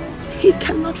He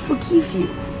cannot forgive you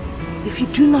if you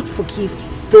do not forgive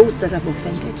those that have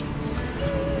offended you.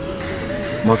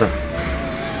 Mother,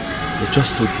 it's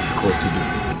just too difficult to do.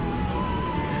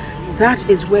 That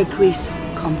is where grace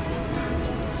comes in.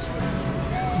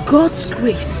 God's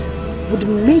grace would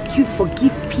make you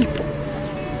forgive people.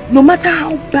 No matter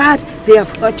how bad they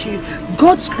have hurt you,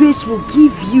 God's grace will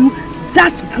give you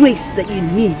that grace that you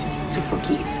need to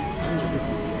forgive.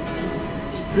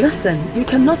 Listen, you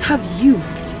cannot have you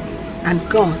and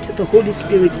God, the Holy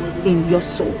Spirit, in your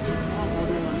soul.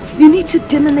 You need to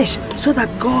diminish so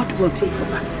that God will take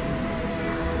over.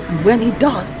 And when He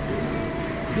does,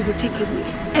 He will take away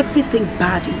everything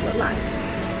bad in your life.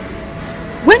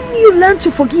 When you learn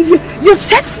to forgive, you're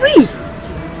set free.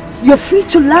 You're free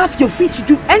to laugh, you're free to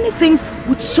do anything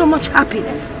with so much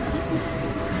happiness.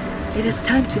 It is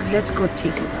time to let God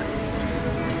take over.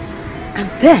 And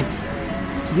then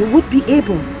you would be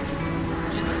able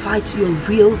to fight your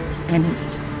real enemy.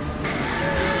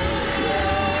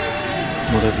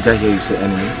 Mother, did I hear you say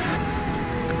enemy?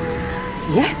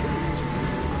 Yes,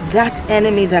 that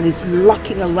enemy that is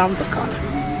lurking around the corner,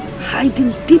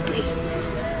 hiding deeply.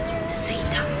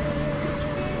 Satan.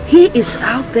 He is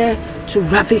out there to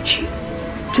ravage you,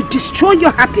 to destroy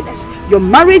your happiness, your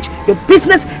marriage, your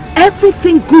business,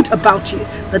 everything good about you.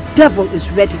 The devil is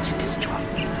ready to destroy.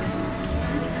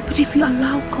 But if you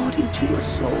allow God into your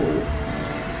soul,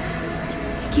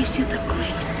 He gives you the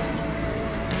grace.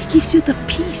 He gives you the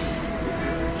peace.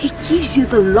 He gives you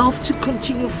the love to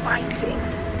continue fighting.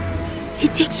 He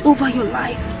takes over your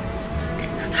life.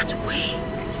 And that way,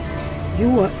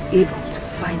 you are able to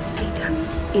find Satan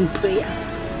in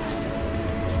prayers.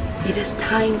 It is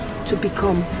time to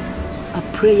become a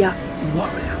prayer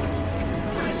warrior.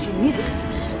 Because you need it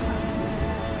to survive.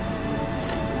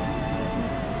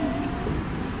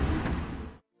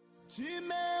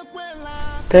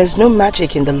 There is no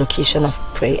magic in the location of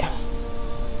prayer.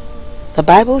 The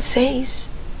Bible says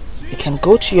you can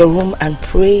go to your room and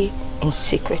pray in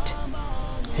secret.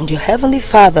 And your Heavenly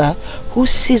Father, who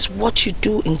sees what you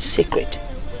do in secret,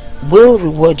 will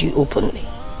reward you openly.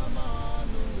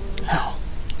 Now,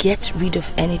 get rid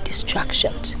of any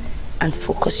distractions and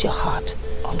focus your heart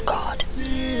on God.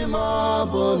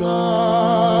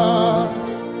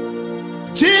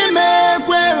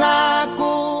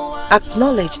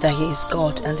 Acknowledge that He is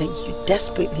God and that you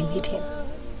desperately need Him.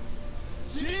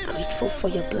 Be grateful for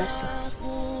your blessings.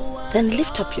 Then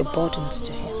lift up your burdens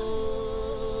to Him.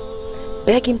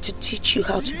 Beg Him to teach you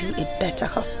how to be a better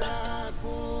husband.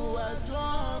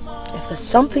 If there's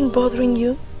something bothering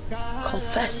you,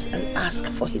 confess and ask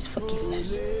for His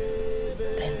forgiveness.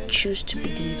 Then choose to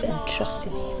believe and trust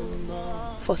in Him,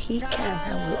 for He can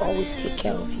and will always take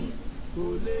care of you.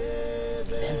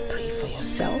 Then pray for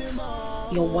yourself,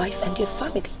 your wife and your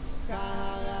family,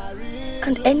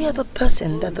 and any other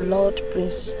person that the Lord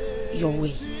brings your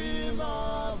way.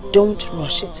 Don't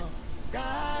rush it.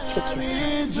 Take your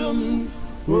time.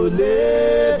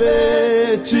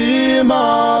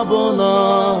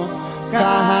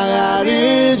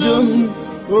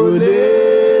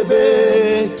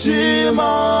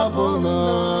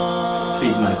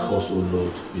 Feed my cause, O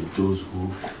Lord, with those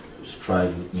who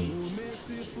strive with me.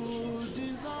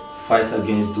 Fight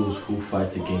against those who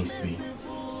fight against me.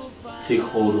 Take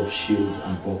hold of shield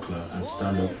and buckler and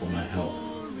stand up for my help.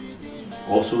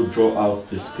 Also draw out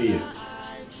the spear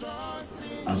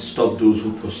and stop those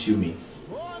who pursue me.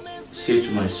 Say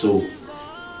to my soul,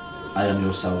 I am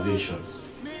your salvation.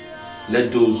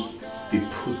 Let those be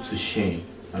put to shame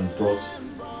and brought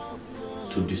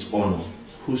to dishonor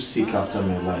who seek after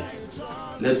my life.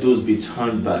 Let those be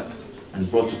turned back and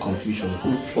brought to confusion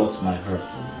who plot my hurt.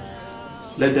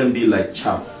 Let them be like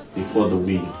chaff before the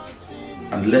wind,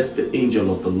 and let the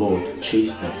angel of the Lord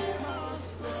chase them.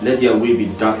 Let their way be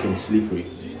dark and slippery,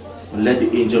 and let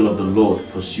the angel of the Lord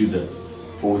pursue them.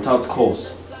 For without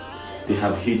cause they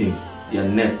have hidden their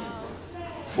net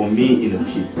for me in a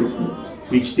pit,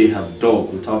 which they have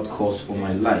dug without cause for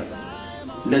my life.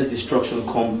 Let destruction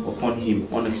come upon him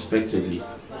unexpectedly,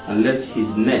 and let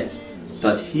his net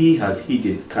that he has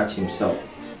hidden catch himself.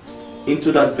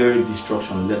 Into that very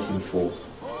destruction let him fall.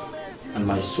 And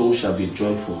my soul shall be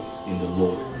joyful in the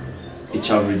Lord. It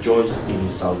shall rejoice in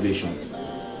his salvation.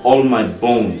 All my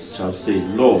bones shall say,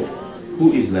 Lord,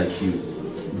 who is like you?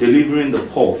 Delivering the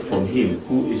poor from him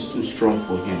who is too strong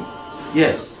for him.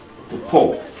 Yes, the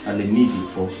poor and the needy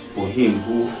for him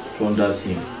who plunders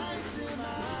him.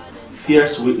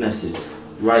 Fierce witnesses,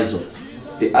 rise up.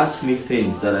 They ask me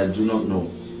things that I do not know.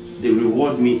 They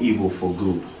reward me evil for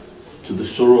good, to the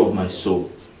sorrow of my soul.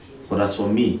 But as for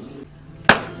me,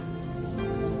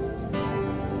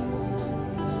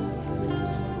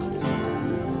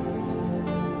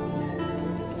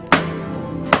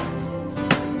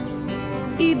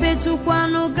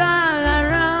 Ibetukwanu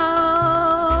gagara,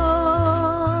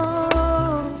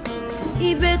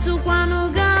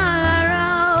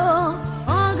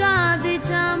 Oga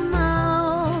dicham.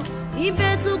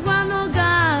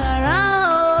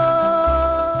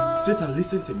 Satan,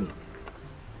 listen to me.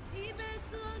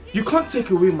 You can't take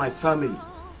away my family.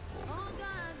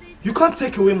 You can't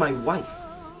take away my wife.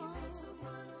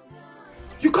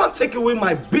 You can't take away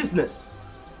my business.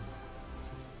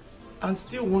 And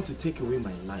still want to take away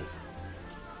my life.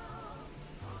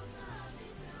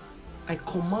 I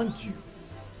command you,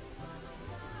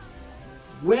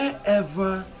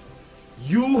 wherever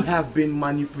you have been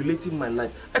manipulating my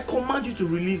life, I command you to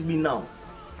release me now.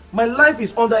 My life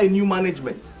is under a new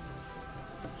management.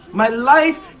 My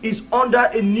life is under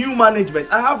a new management.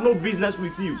 I have no business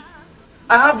with you.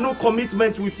 I have no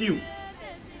commitment with you.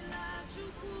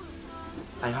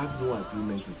 I have no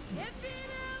agreement with you.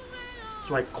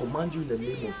 So I command you in the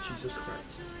name of Jesus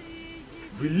Christ.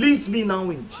 Release me now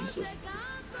in Jesus' name.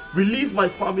 Release my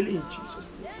family in Jesus'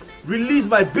 name. Release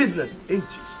my business in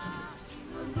Jesus'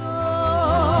 name.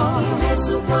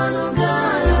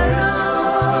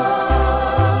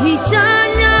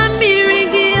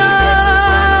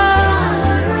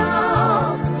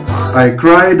 I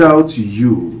cried out to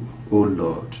you, O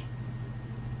Lord.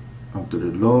 Unto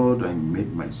the Lord I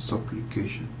made my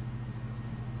supplication.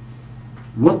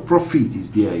 What profit is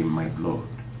there in my blood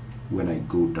when I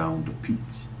go down the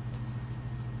pit?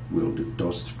 Will the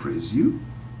dust praise you?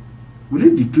 Will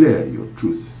it declare your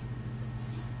truth?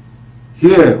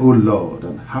 Hear, O Lord,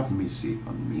 and have mercy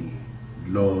on me,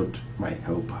 Lord, my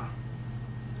helper.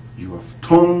 You have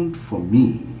turned for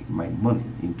me my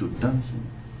mourning into dancing.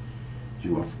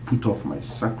 You have put off my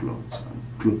sackcloth and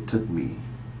clothed me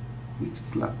with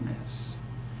gladness,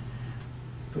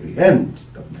 to the end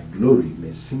that my glory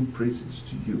may sing praises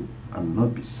to you and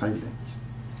not be silent.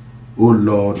 O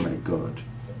Lord my God,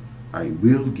 I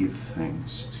will give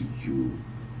thanks to you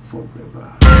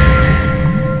forever.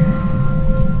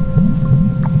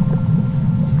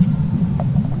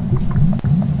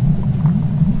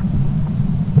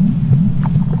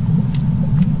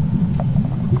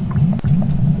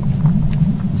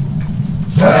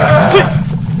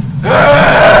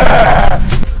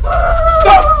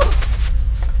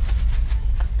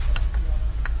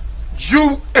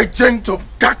 You agent of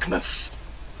darkness,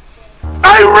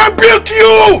 I rebuke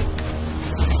you!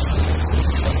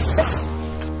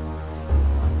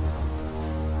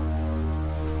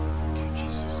 Thank you,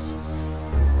 Jesus.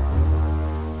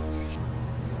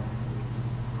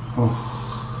 Oh,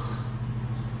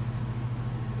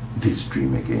 this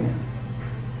dream again.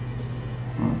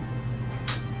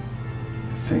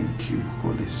 Thank you,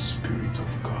 Holy Spirit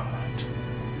of God,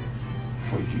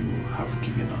 for you have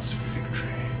given us victory.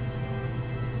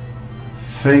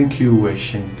 Thank you,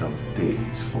 Ancient of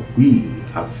Days, for we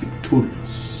are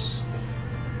victorious.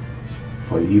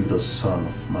 For if the Son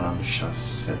of Man shall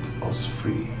set us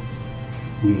free,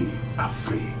 we are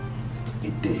free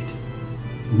indeed.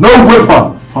 No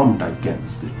weapon formed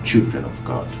against the children of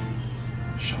God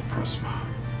shall prosper.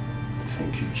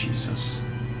 Thank you, Jesus,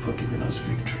 for giving us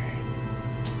victory.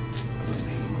 In the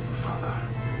name of the Father,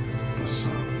 the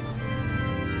Son.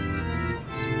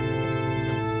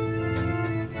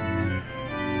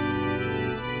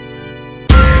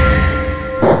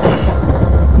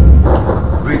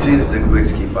 Greetings, the great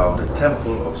keeper of the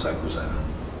temple of Zakuza.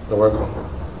 You're welcome.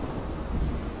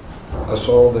 I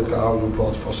saw the cow you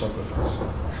brought for sacrifice.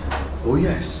 Oh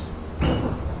yes.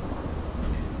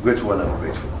 Great one, I'm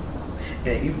grateful.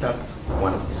 If that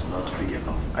one is not big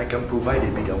enough, I can provide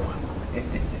a bigger one.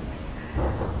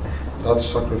 That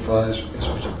sacrifice is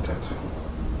rejected.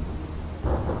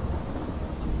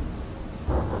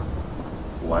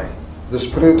 Why? The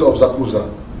spirit of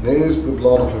Zakuza needs the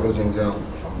blood of a virgin girl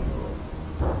from you.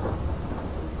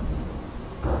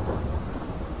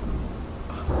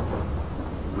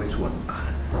 Great one,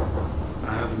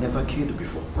 I have never killed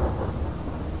before.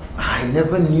 I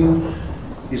never knew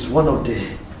it's one of the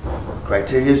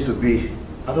criteria to be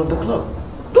out of the club.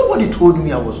 Nobody told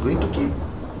me I was going to kill.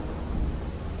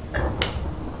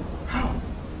 How?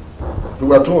 You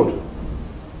were told.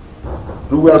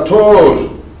 You were told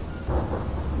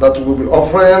that we will be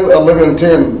offering a living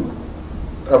thing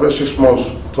every 6 months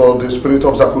to the spirit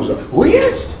of Zakuza. Oh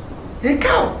yes, a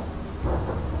cow.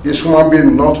 Is human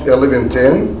being not a living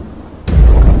thing?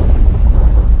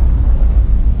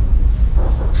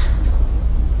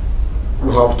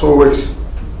 You have 2 weeks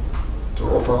to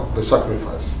offer the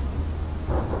sacrifice.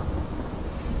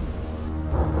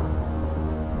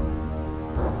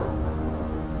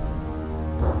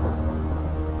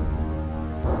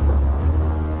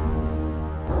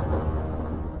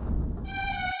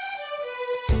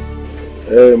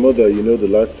 Mother, you know the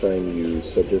last time you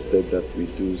suggested that we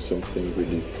do something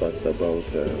really fast about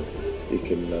a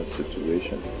criminal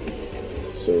situation.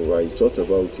 So I thought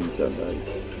about it and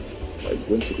I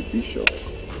went to the bishop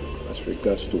as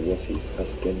regards to what he's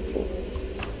asking for.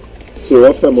 So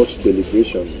after much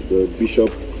deliberation, the bishop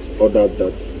ordered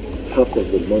that half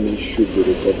of the money should be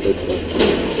reported back to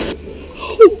him.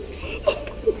 Oh,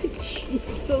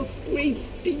 Jesus, praise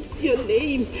be your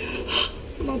name.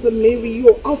 Mother Mary,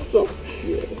 you're awesome.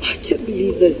 Yes. I can't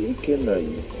believe this. Ikenna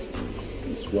is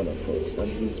one of us,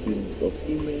 and he's been of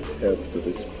immense help to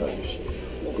this parish.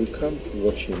 We can't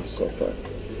watch him suffer.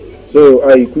 So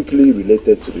I quickly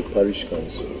related to the parish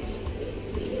council,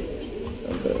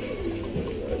 and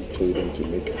I told him to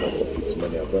make half of his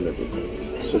money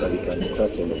available so that he can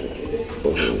start on it.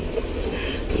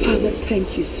 Father,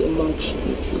 thank you so much.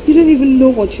 You don't even know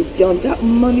what you've done. That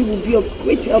money will be of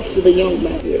great help to the young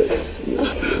man. Yes.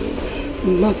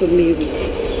 Mother Mary,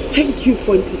 thank you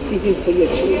for interceding for your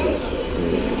children.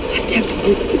 I can't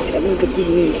wait to tell them the good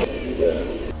news.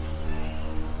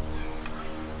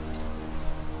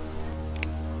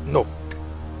 No.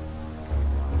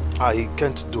 I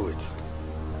can't do it.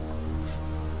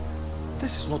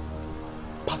 This is not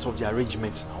part of the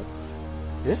arrangement now.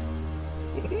 Yeah?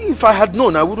 If I had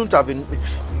known, I wouldn't have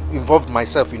involved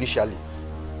myself initially.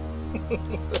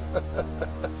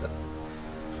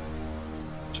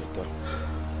 Cheta,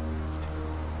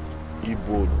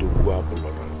 Ibo dogu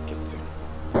abulora nkete.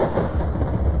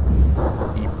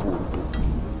 Ibo dogu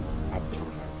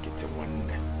abulora nkete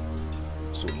wanne.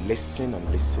 So listen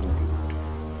and listen good.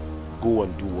 Go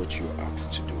and do what you're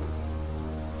asked to do.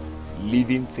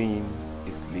 Living thing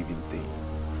is living thing.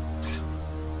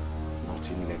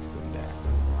 Nothing less than that.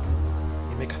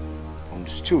 Emeka,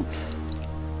 understood?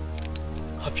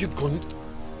 Have you gone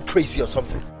crazy or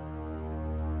something?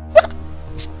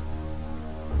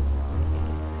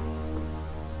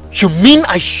 You mean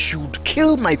I should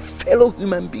kill my fellow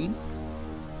human being?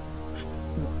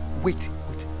 Wait.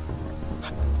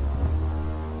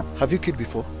 Have you killed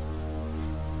before?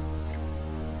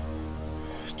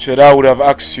 Cheda, I would have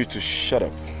asked you to shut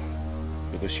up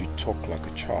because you talk like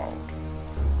a child.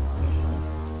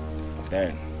 But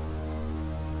then,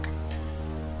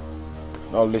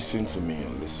 now listen to me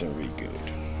and listen really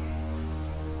good.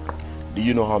 Do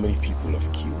you know how many people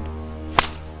I've killed?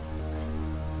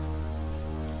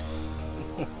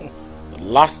 The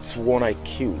last one I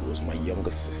killed was my younger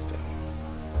sister.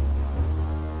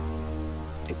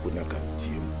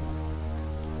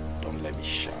 Don't let me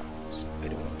shout. I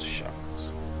don't want to shout.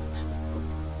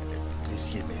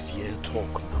 Monsieur,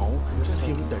 talk now. Tell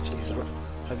him that she's right.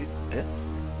 Have you? Eh?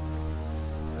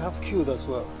 I have killed as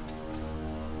well.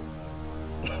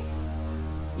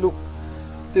 Look,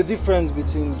 the difference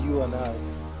between you and I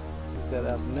is that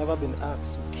I've never been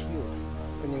asked to kill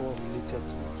anyone related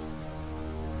to me.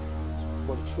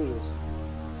 But the truth is,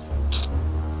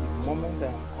 the moment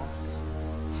I'm asked,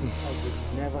 I will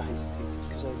never hesitate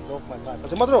because I love my life.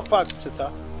 As a matter of fact,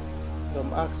 Cheta, if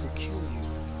I'm asked to kill you,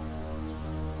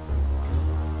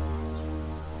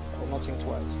 I will not think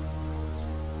twice.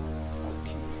 I'll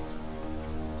kill you.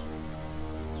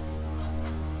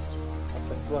 My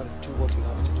friend, go and do what you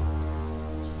have to do.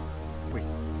 Wait.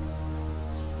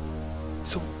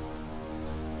 So,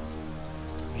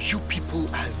 you people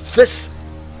are this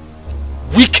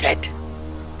wicked?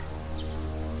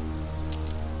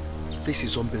 This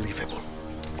is unbelievable.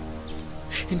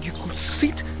 And you could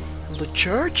sit in the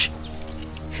church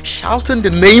shouting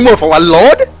the name of our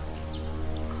Lord?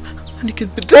 And you can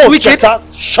be this wicked? Cheta,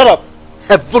 shut up!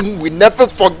 Heaven will never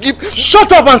forgive.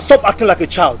 Shut up and stop acting like a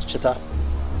child, Cheta.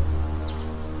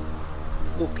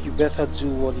 Look, you better do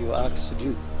what you're asked to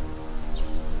do.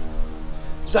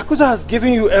 Zakuza has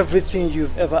given you everything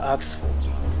you've ever asked for.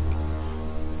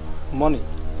 Money,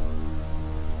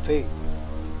 faith,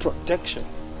 protection.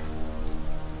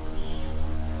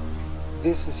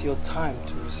 This is your time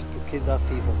to reciprocate that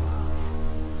favor.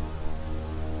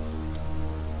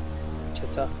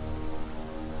 Cheta,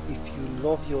 if you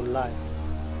love your life,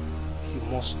 you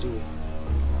must do it.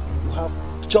 You have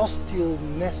just till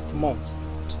next month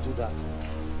to do that.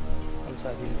 Once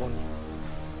I didn't warn you.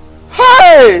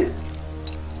 Hey!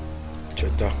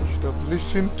 Cheta. You should have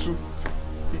listened to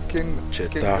Ikenna.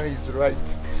 Cheta. Ikenna is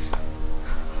right.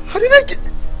 How did I get...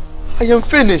 I am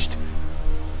finished.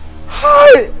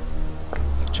 Hi!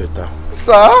 Cheta.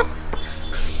 Sir?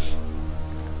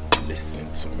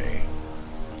 Listen to me.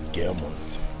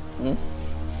 Germont.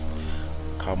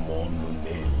 Come on,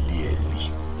 Eli.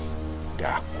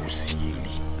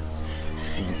 Gakusili.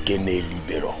 Sinkene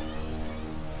libero.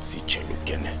 Si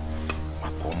chelukene.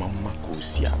 Makoma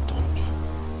makosiato.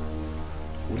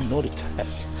 We know the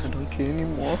test. I don't care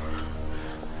anymore.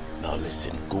 Now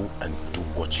listen, go and do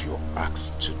what you're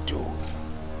asked to do.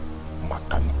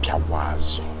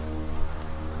 Makampiawazo.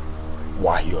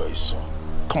 Wahyo iso.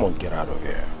 Come on, get out of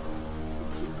here.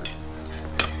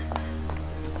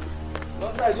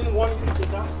 Not that I didn't want you to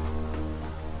take that.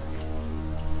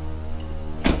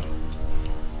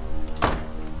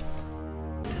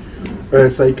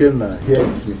 Saiken, here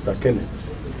is Mr. Kenneth.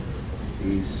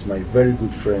 He's my very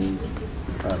good friend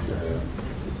and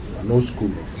an old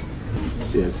schoolmate.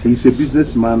 Yes, he's a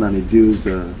businessman and he deals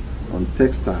on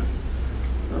textile,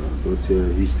 but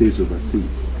he stays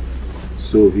overseas.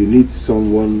 So he needs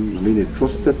someone, a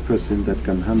trusted person that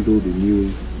can handle the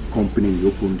new company he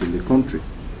opened in the country.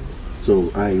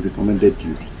 So I recommended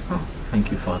you. Oh, thank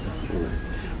you, Father. All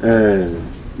right.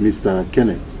 Mr.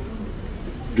 Kenneth,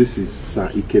 this is Sir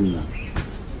Ikenna.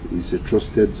 He's a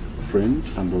trusted friend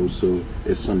and also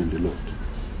a son in the Lord.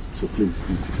 So please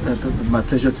meet him. My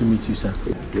pleasure to meet you, sir.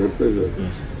 My pleasure.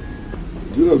 Yes.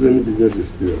 Do you have any business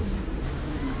experience?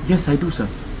 Yes, I do, sir.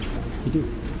 I do.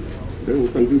 Then we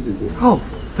can do business. Oh,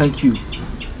 thank you.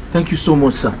 Thank you so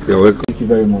much, sir. You're welcome. Thank you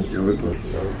very much. You're welcome.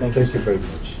 Thank you very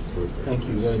much. Thank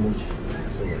you very much.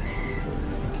 It's all right.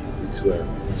 It's well.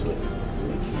 It's well.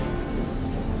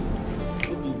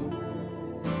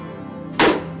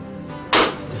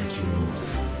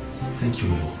 Thank you,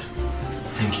 Lord.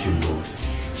 Thank you, Lord.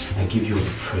 I give you all the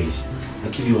praise. I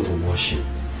give you all the worship.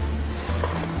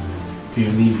 May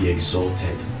your name be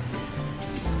exalted.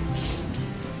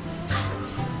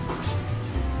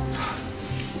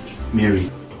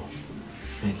 Mary.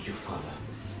 Thank you, Father.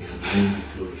 May your name be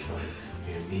glorified.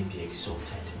 May your name be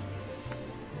exalted.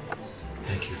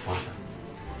 Thank you, Father.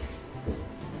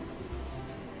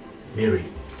 Mary.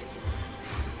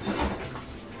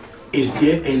 Is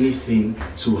there anything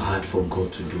too hard for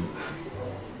God to do?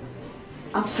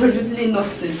 Absolutely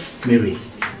nothing. Mary,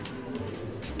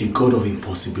 the God of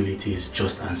impossibilities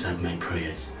just answered my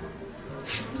prayers.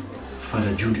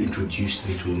 Father Jude introduced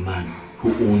me to a man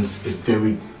who owns a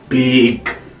very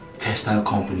big textile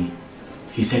company.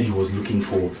 He said he was looking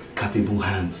for capable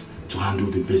hands to handle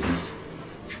the business.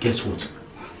 Guess what?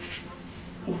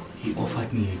 He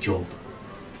offered me a job.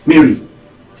 Mary,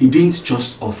 he didn't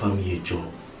just offer me a job.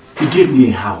 He gave me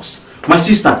a house. My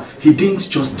sister, he didn't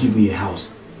just give me a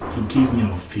house. He gave me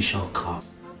an official car.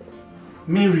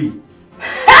 Mary.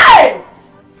 Hey!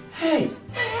 Hey!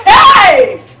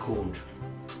 Hey! Cold.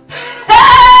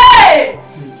 Hey!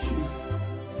 Thank you.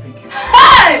 Thank you.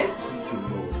 Hey! Thank you,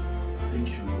 Lord. Thank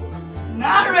you, Lord.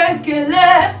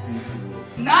 Narekele.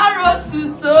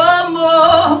 Narotutomo.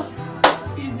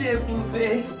 Idebube.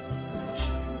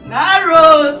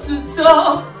 Narotuto.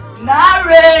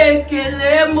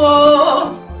 Narekele mo.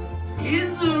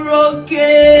 Izuroke.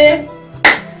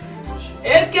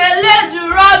 Ekele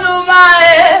juranu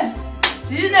mae.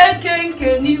 Chineke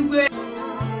nke n'igwe.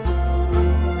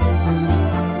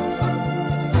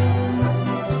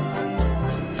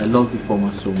 I love the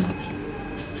former so much.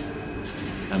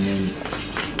 I mean,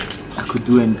 I could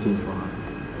do anything for her.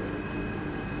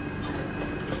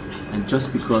 And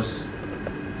just because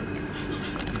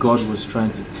God was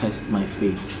trying to test my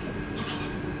faith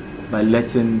by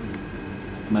letting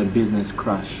my business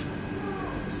crash,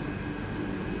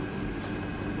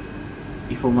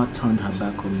 Ifoma turned her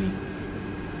back on me.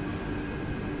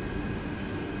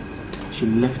 She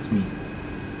left me.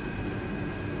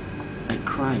 I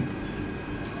cried.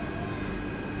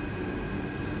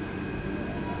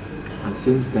 And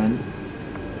since then,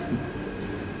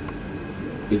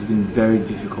 it's been very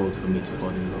difficult for me to fall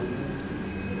in love.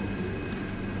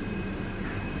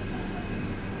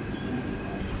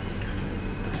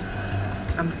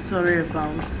 I'm sorry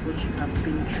about what you have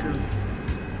been through,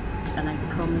 and I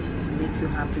promise to make you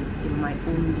happy in my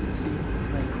own little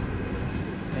way.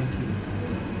 Thank you.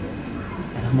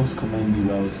 And I must commend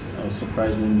you. I was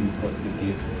surprised when you got the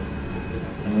gift,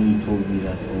 and when you told me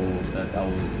that you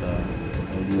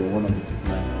were one of the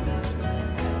people I know.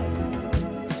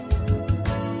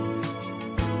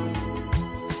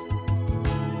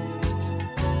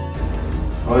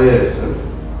 Oh yes, sir.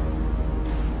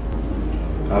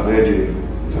 I've heard you.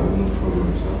 No problem,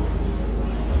 sir.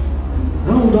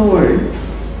 No, don't worry.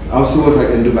 I'll see what I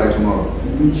can do by tomorrow.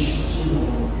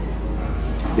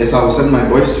 Yes, I will send my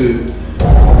boys to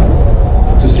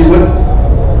see what.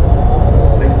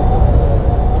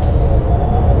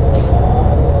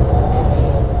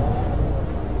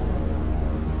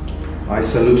 I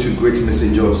salute you, great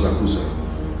messenger of Sakusa.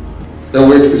 The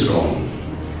wait is gone.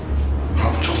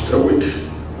 Have just a week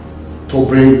to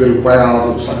bring the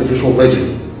required sacrificial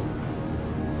virgin.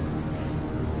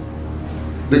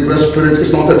 The Great Spirit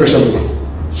is not a patient one,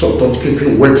 so don't keep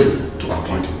him waiting to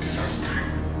avoid disaster.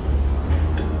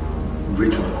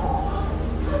 Great one.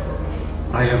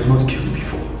 I have not killed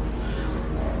before.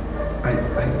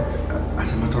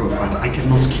 As a matter of fact, I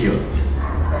cannot kill.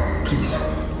 Please,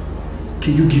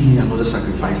 Can you give me another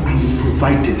sacrifice? I will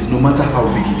provide it, no matter how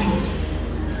big it is.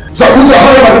 So I put your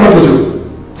hand over the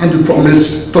mouth and you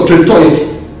promise to return it.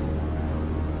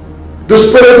 The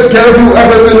Spirit gave you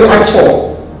everything you asked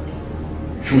for.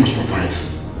 You must provide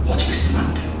what is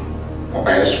demanded, or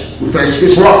else we face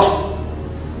His wrath.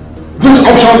 This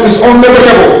option is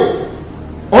unnegotiable.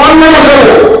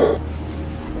 Unnegotiable!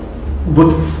 But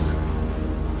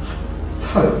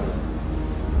how?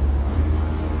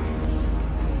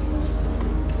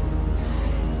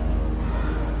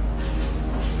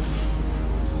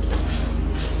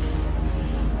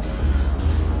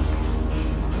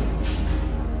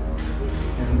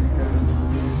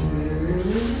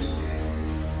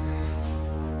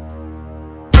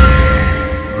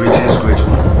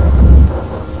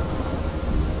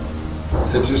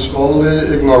 It is only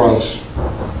ignorance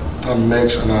that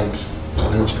makes an ant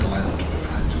challenge a lion to a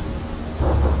fight.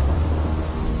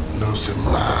 No same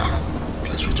man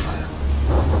plays with fire.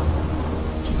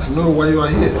 I know why you are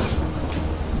here,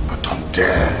 but don't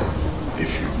dare if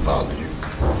you value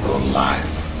your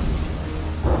life.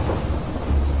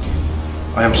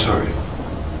 I am sorry.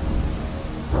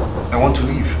 I want to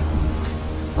leave.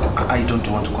 I don't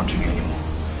want to continue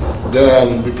anymore.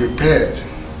 Then be prepared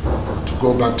to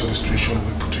go back to the situation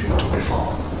we put you into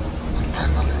before, and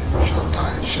finally you shall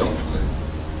die shamefully.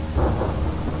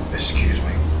 Excuse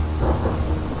me.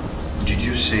 Did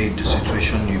you say the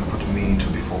situation you put me into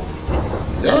before?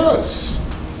 Yes.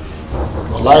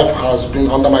 Your life has been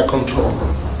under my control,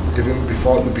 even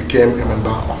before you became a member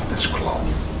of this club.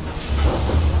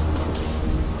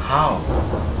 How?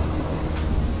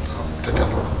 Take a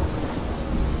look.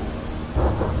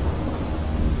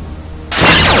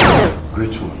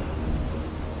 Great one.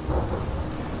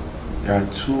 There are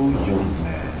two young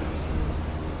men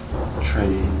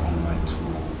treading on my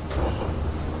toes.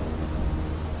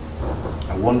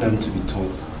 I want them to be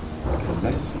taught a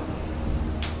lesson.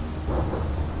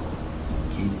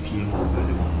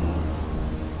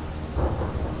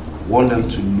 I want them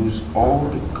to lose all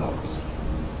the guts,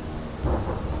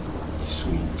 so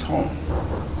in turn,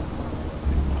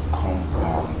 they will come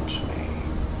bound to me.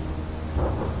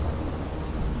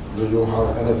 Do you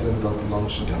have anything that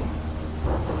belongs to them?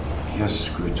 Yes,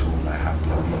 great one, I have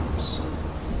their names.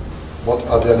 What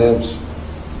are their names?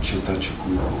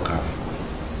 Chutachuku Okaro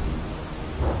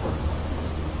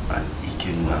and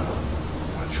Ikenna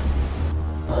Wachu.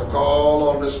 I call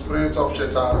on the spirit of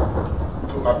Chetan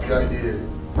to appear here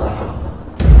now.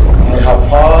 I have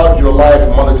had your life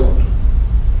monitored.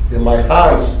 In my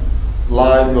hands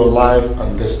lie your life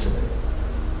and destiny.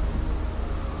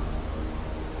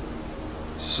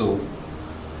 So,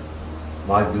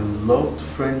 my beloved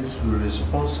friends were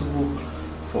responsible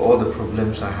for all the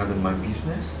problems I had in my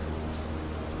business?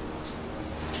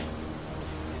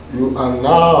 You are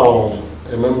now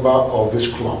a member of this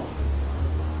club,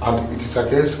 and it is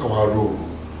against our rule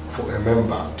for a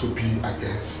member to be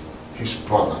against his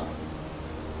brother.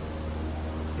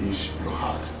 Is your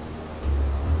heart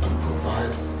to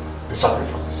provide the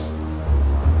sacrifice?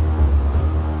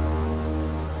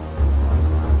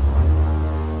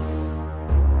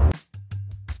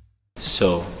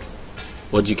 So,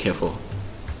 what do you care for?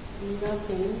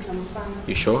 Nothing, I'm fine.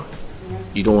 You sure? Yeah.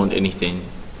 You don't want anything?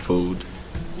 Food?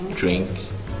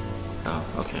 Drinks? Oh,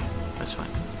 okay. That's fine.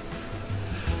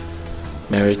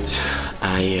 Merit,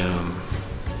 I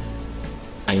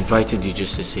invited you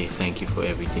just to say thank you for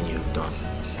everything you've done.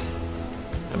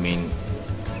 I mean,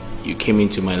 you came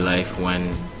into my life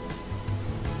when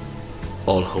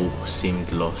all hope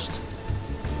seemed lost.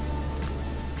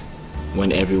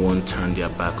 When everyone turned their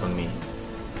back on me.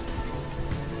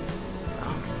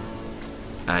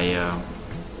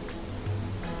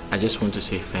 I just want to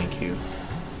say thank you.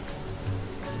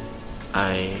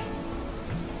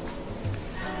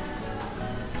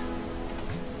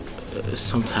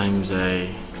 Sometimes I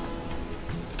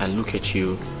look at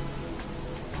you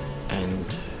and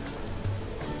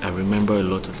I remember a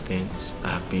lot of things I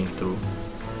have been through.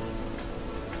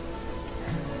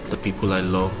 The people I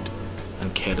loved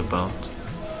and cared about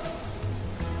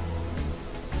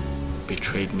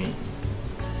betrayed me.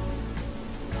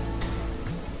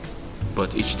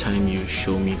 But each time you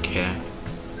show me care,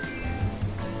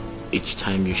 each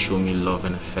time you show me love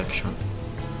and affection,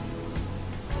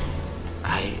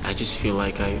 I just feel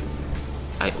like I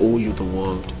owe you the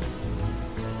world.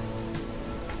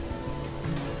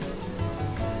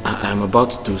 I am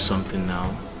about to do something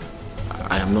now.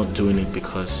 I am not doing it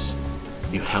because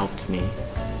you helped me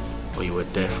or you were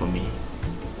there for me.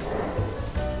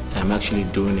 I am actually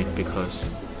doing it because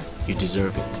you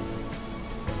deserve it.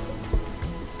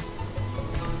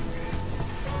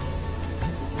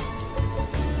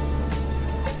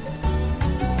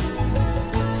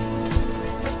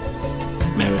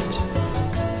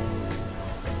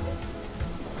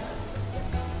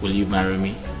 Will you marry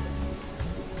me?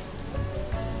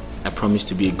 I promise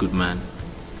to be a good man.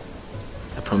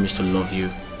 I promise to love you.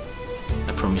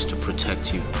 I promise to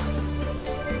protect you.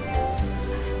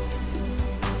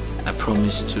 I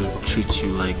promise to treat you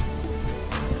like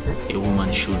a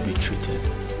woman should be treated.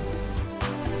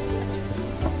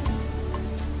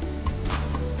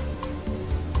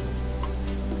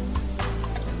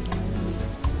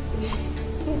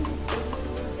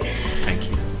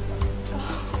 Thank you.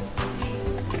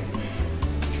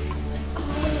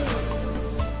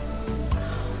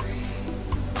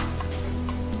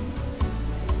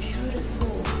 It's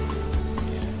beautiful.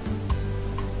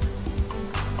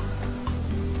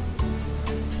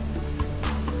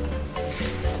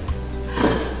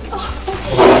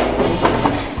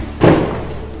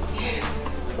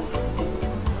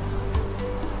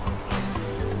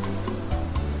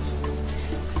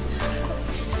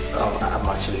 I'm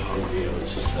actually hungry. I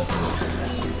was just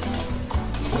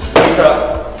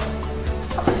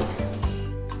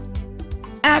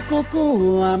Akụkụ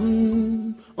ụwa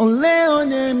m, olee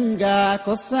onye m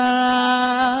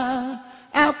ga-akọsara?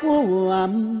 Akwa ụwa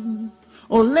m,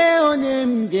 olee onye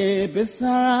m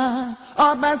ga-ebesara?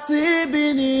 Ọbasi bi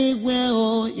n'igwe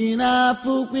o, ị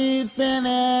na-afụkwa ife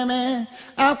na-eme.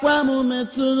 Akwa m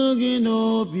metụrụ gị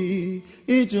n'obi,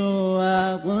 ije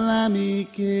ụwa gwụla m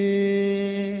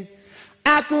ike.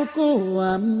 Akụkụ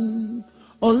ụwa m,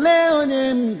 olee onye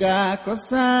m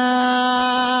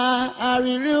ga-akọsara?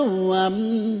 Arịrị ụwa m,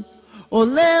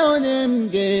 olee onye m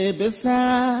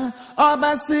ga-ebesara?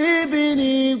 Ọbasi bi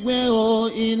n'igwe o,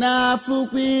 ị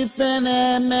na-afụkwa ife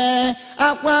na-eme.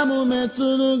 Akwa m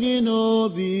metụrụ gị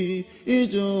n'obi,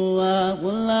 ije ụwa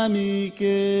gwụla m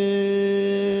ike.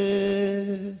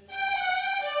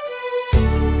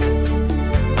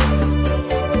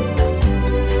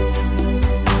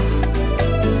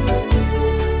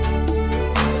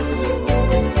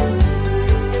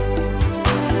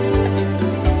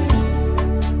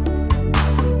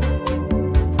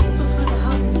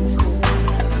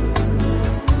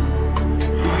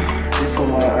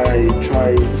 I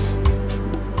tried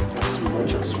as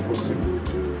much as possible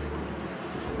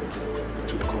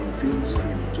to convince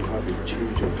him to have a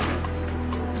change of heart.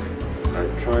 I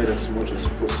tried as much as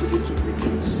possible to make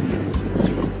him see his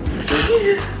wrong.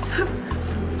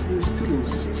 He's still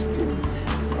insisting.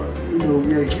 You know,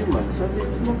 we are humans and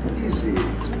it's not easy.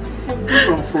 Forgive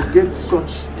and forget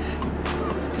such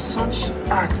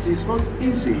acts. It's not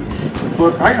easy.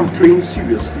 But I am praying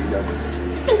seriously that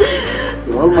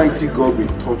the Almighty God will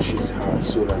touch his heart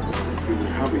so that he will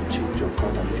have a change of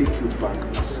heart and take you back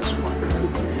as his wife.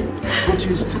 But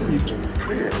you still need to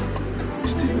pray. You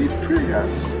still need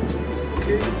prayers.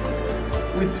 Okay?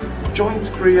 With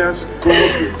joint prayers,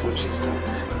 God will touch his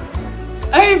heart.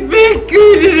 I beg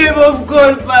you in the name of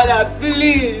God, Father,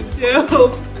 please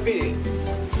help me.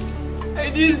 I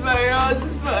need my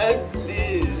husband,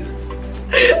 please.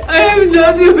 I am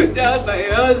nothing without my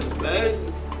husband.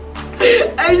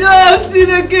 I know I've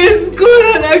sinned against God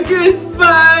and against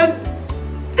man.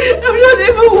 I'm not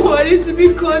even wanting to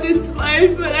be called his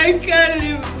wife, but I can't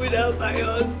live without my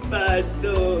husband.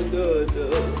 No.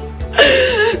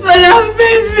 But I've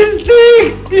made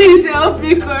mistakes. Please help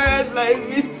me correct my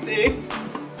mistakes.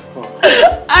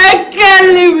 I can't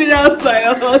live without my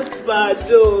husband.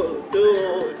 No.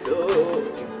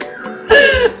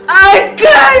 I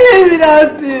can't live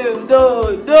without him. No,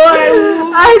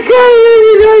 I can't live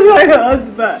without my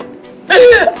husband. I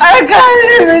can't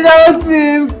live without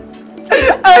him.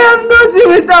 I am nothing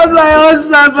without my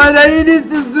husband, but I need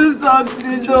to do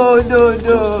something. No.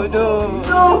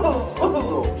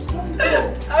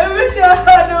 I wish I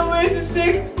had a way to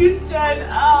take this child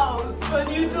out, but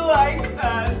you know I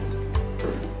can't.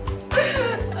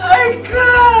 I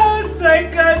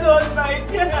can't hold my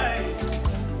child.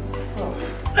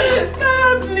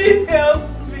 Can please help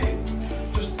me?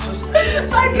 I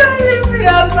can't live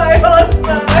without my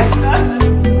husband.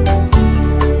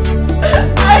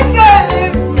 I can't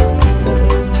live.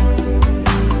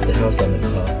 The house and the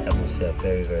car, I must say, are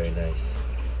very, very nice.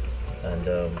 And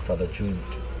Father Jude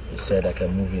said I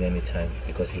can move in anytime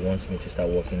because he wants me to start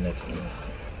working next week.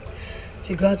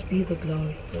 To God be the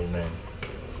glory. Amen.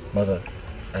 Mother,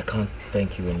 I can't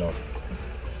thank you enough.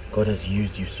 God has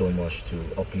used you so much to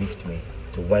uplift me,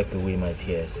 to wipe away my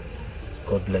tears.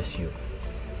 God bless you.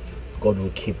 God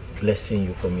will keep blessing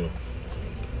you for me.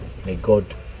 May God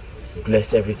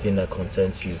bless everything that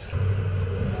concerns you.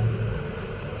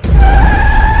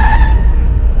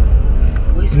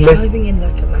 Who is driving in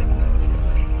like a man?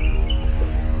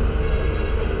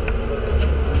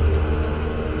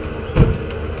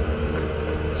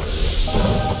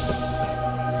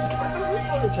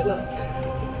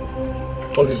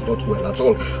 All is not well at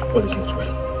all. All is not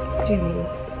well. What do you mean?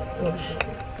 What is it?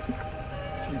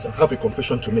 Please, I have a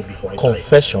confession to make before I die.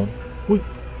 Confession?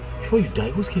 Before you die,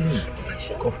 who's killing you?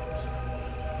 Confession?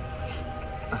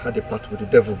 I had a part with the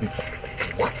devil before.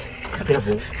 What? The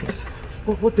devil?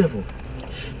 What devil?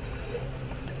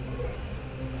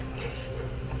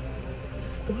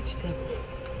 Which devil?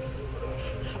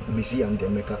 Missy and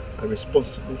Emeka are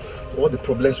responsible for all the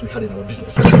problems we had in our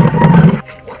business.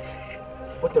 What?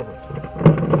 What devil?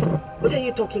 What are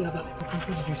you talking about?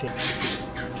 What did you say?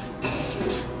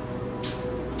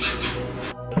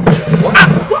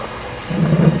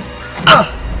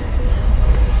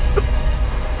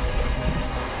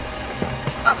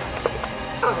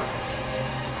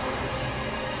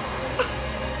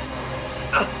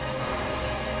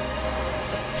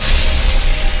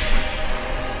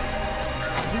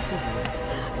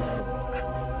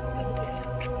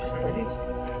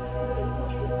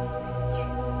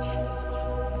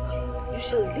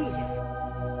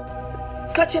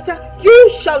 You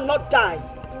shall not die.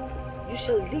 You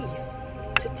shall live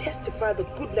to testify the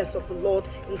goodness of the Lord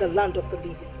in the land of the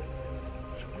living.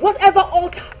 Whatever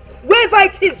altar, wherever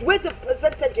it is where they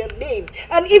presented your name,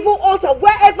 an evil altar,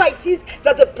 wherever it is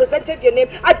that they presented your name,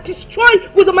 I destroy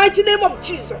with the mighty name of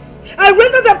Jesus. I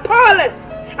render them powerless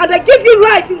and I give you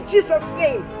life in Jesus'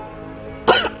 name.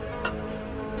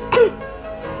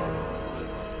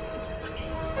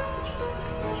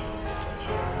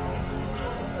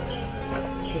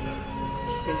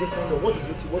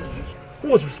 Who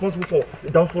was responsible for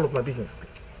the downfall of my business?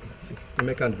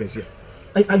 Emeka and Benzie.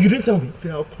 And you didn't tell me?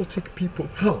 They are occultic people.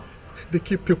 How? They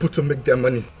keep people to make their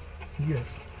money. Yes.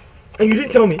 And you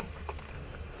didn't tell me?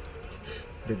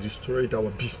 They destroyed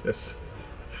our business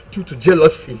due to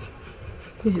jealousy.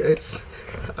 Yes.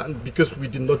 And because we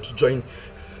did not join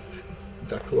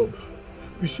that club.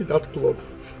 You see that club?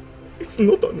 It's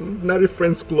not an ordinary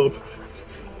friends club.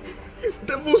 It's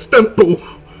Devil's Temple.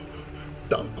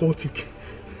 The occultic.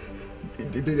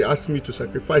 They asked me to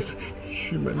sacrifice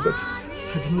human, but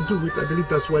I did not do it. I believe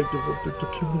that's why they wanted to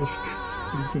kill me.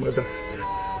 Please, mother,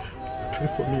 pray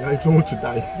for me. I don't want to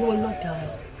die. You will not die.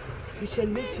 You shall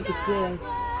live to declare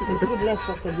the goodness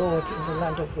of the Lord in the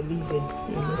land of the living.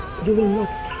 Amen. You will not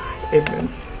die. Amen.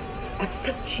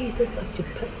 Accept Jesus as your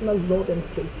personal Lord and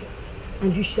Savior,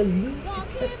 and you shall live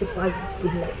to testify His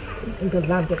goodness in the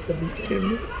land of the living.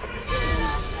 Amen.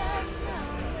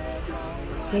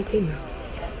 Thank Him now.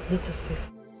 Let us pray.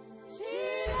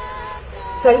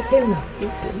 Thank Him now. In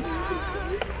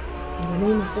the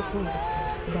name of the Father,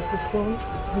 and of the Son,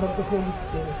 and of the Holy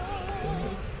Spirit.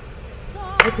 Amen.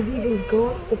 I believe in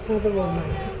God, the Father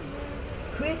Almighty,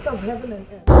 creator of heaven and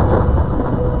earth.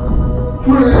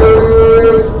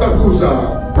 Praise Sakusa!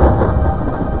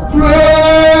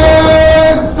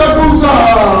 Praise Sakusa!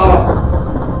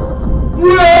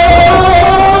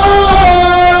 Praise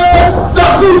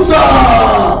Sakusa!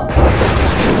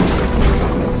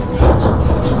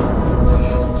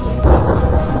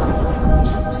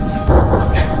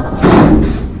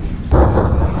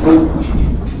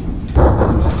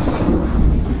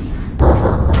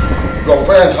 Your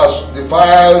friend has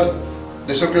defiled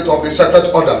the secret of the sacred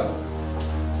order.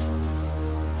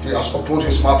 He has opened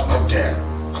his mouth out there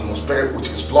and must pay with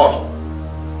his blood.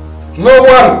 No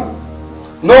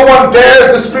one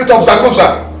dares the spirit of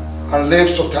Zakuza and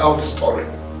lives to tell the story.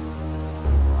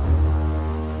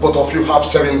 Both of you have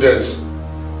 7 days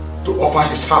to offer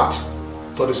his heart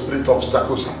to the spirit of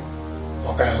Zakuza,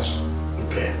 or else you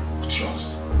pay with yours.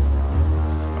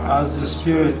 As the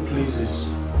spirit pleases.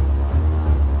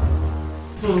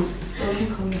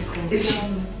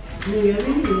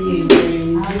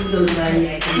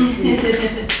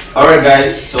 Alright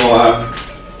guys, so I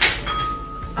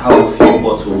have a few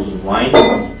bottles of wine.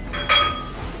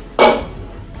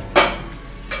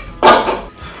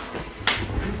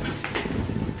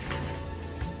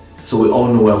 So we all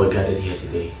know why we're gathered here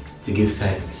today, to give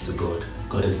thanks to God.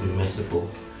 God has been merciful.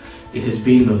 It has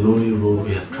been a lonely road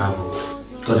we have traveled.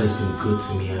 God has been good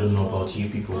to me. I don't know about you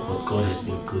people, but God has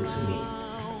been good to me.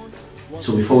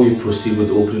 So before we proceed with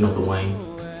the opening of the wine,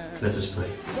 let us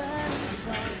pray.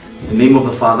 In the name of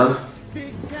the Father, of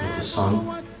the Son,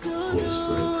 Holy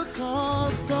Spirit.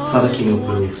 Father King of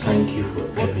Glory, we thank you for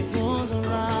everything you have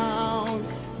done.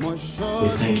 We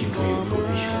thank you for your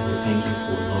provision. We thank you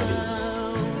for loving us.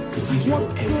 We thank you for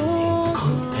everything. We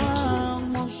can't thank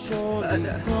you.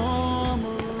 Father, I'm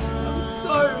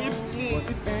sorry, please.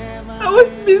 I was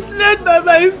misled by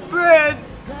my friend.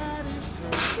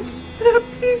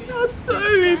 Please, I'm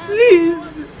sorry, please.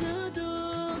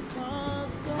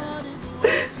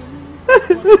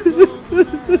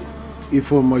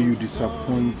 Ifeoma, you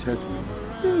disappointed me.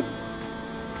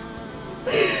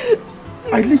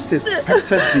 I least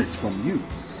expected this from you.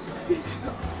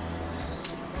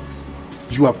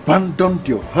 You abandoned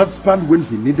your husband when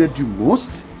he needed you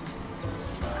most?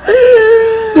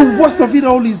 The worst of it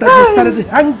all is that you started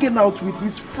hanging out with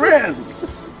his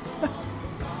friends.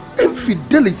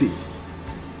 Infidelity.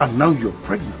 And now you're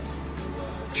pregnant.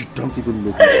 You don't even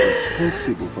know who's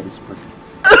responsible for this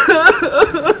pregnancy.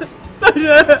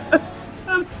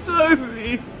 I'm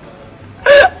sorry.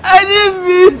 I didn't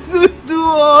mean to do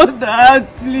all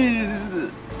that, please.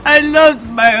 I loved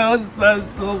my husband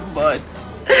so much.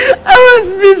 I was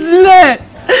misled.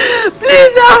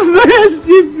 Please have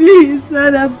mercy, please,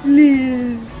 Anna,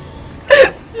 please.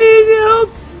 Please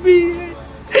help me.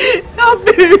 Help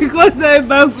me because I'm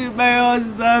back with my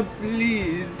husband,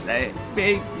 please. I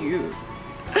beg you.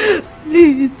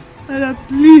 Please, Anna,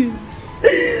 please.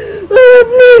 Anna,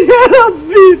 please help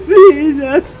me, please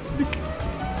help me.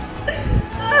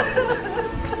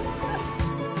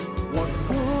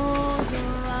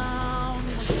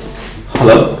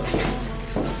 Hello?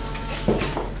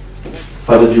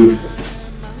 Father Jude.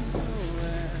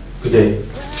 Good day.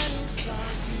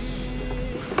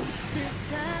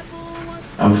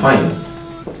 I'm fine.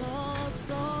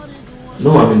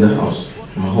 No, I'm in the house.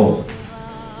 I'm at home.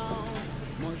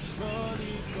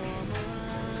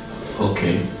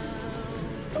 Okay.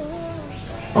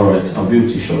 Alright, I'll be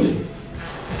with you shortly.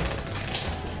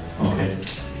 Okay.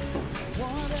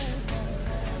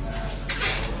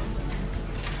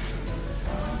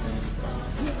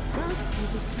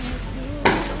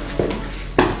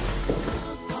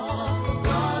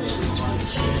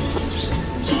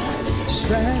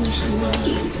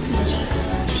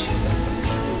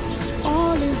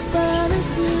 All is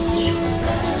vanity.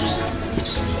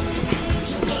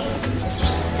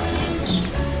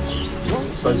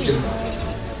 Thank you.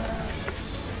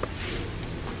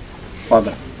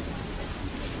 Father,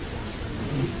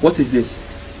 what is this?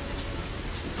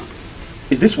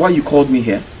 Is this why you called me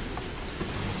here?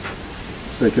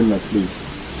 Second, please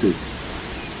sit.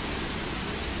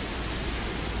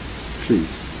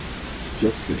 Please,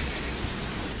 just sit.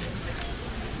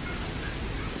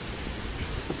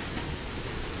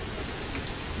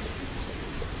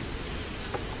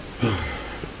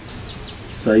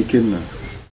 Saikenna.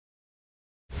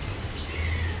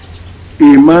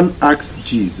 A man asked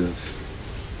Jesus,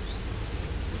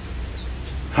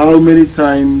 how many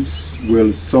times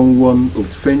will someone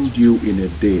offend you in a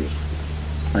day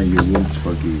and you won't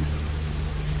forgive?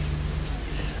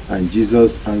 And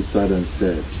Jesus answered and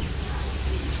said,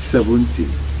 70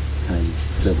 times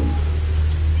 7.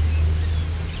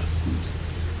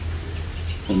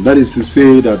 And that is to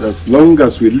say that as long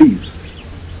as we live,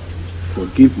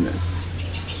 forgiveness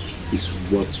is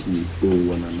what we owe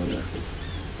one another.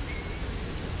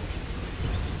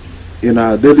 In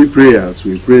our daily prayers,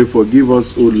 we pray, forgive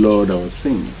us, O Lord, our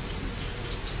sins,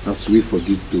 as we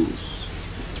forgive those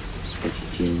that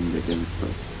sinned against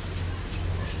us.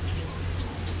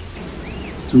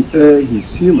 To err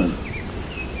is human,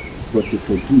 but to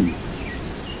forgive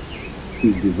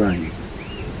is divine.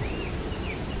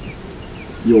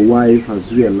 Your wife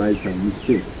has realized her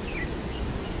mistakes,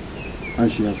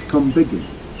 and she has come begging.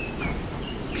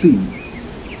 Please,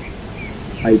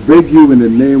 I beg you in the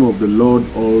name of the Lord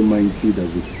Almighty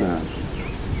that we serve,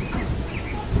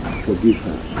 forgive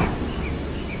her.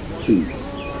 Please.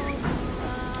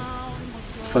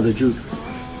 Father Jude,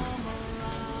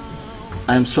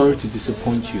 I am sorry to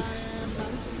disappoint you.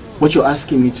 What you're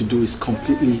asking me to do is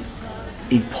completely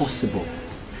impossible.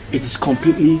 It is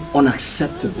completely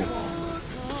unacceptable.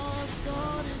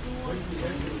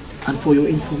 And for your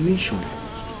information,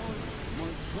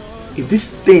 if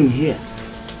this thing here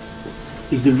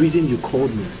is the reason you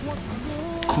called me,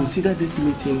 consider this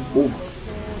meeting over.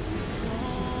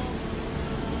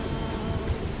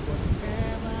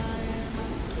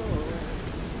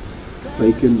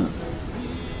 Saikenna,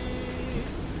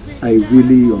 I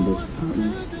really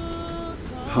understand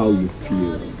how you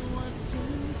feel.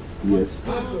 Yes,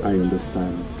 I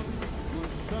understand.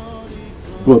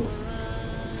 But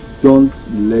don't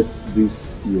let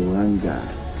this your anger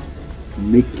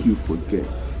make you forget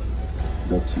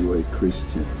that you are a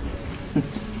Christian.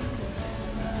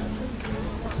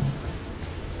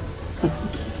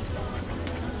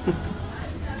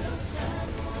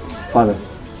 Father,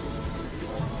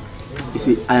 you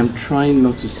see, I am trying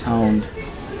not to sound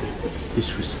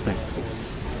disrespectful.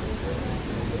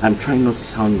 I'm trying not to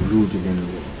sound rude in any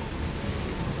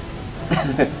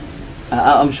way.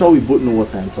 I'm sure we both know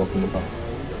what I'm talking about.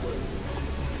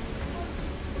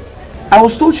 I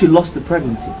was told she lost the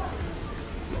pregnancy.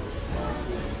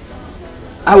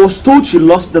 I was told she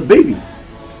lost the baby.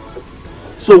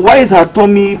 So why is her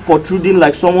tummy protruding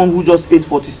like someone who just ate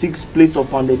 46 plates of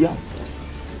pounded yam?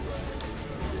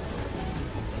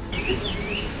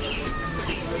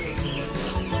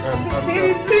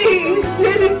 Baby, please.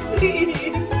 Baby,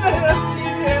 please.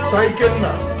 Cycle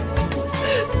now.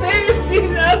 Baby,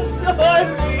 please, I'm sorry.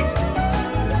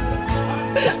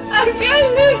 I can't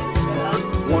live.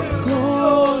 What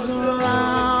goes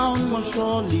around must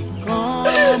surely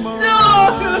come around.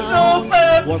 No,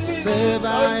 Father, whatever I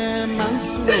am and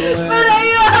swear. Father,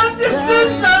 you have to do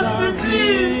something,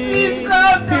 please.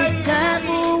 Stop Be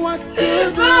careful what you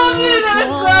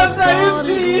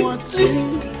do.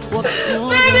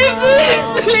 Baby,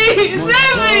 please,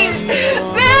 baby.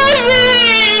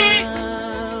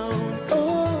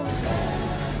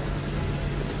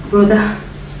 Brother,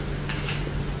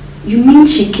 you mean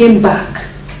she came back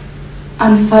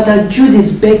and Father Jude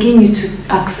is begging you to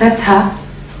accept her?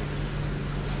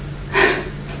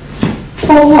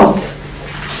 For what?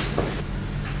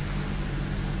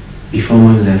 Before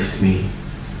one left me,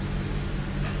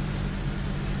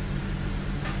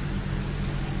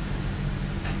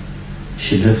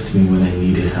 she left me when I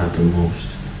needed her the most.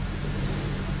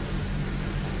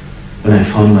 When I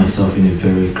found myself in a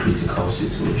very critical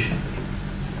situation.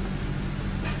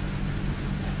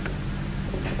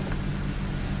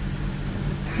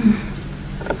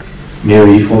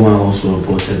 Mary Ifoma also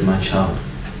aborted my child.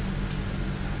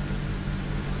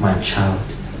 My child.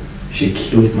 She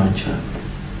killed my child.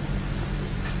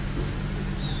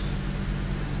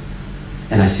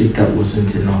 And as if that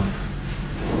wasn't enough,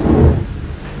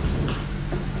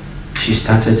 she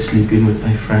started sleeping with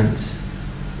my friends.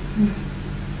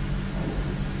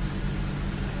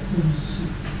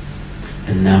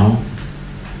 And now,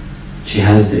 she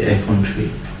has the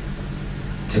effrontery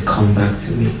to come back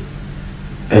to me,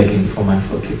 begging for my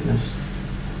forgiveness,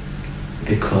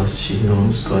 because she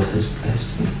knows God has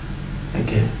blessed me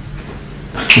again.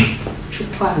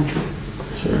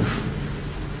 Sure.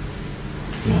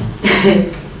 No.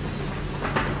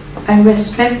 I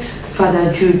respect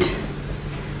Father Jude,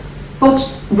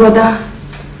 but brother,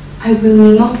 I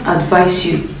will not advise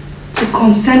you to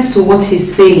consent to what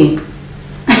he's saying.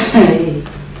 I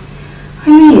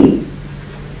mean,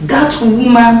 that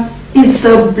woman is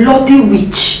a bloody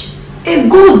witch, a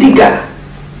gold digger,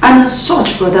 and as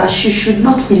such, brother, she should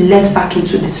not be let back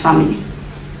into this family.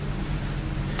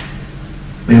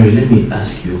 Mary, let me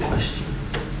ask you a question.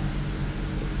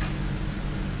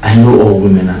 I know all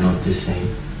women are not the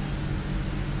same.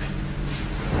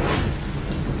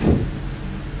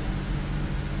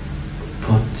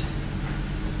 But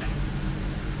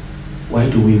why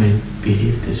do women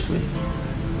behave this way?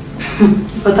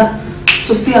 Brother,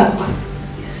 Sophia,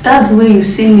 is that the way you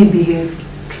see me behave?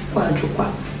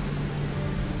 Chukwa.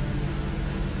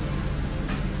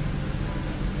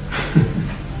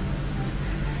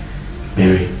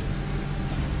 Mary,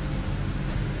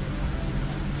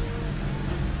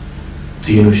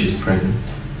 do you know she's pregnant?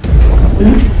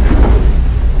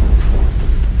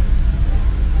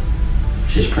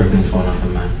 She's pregnant for another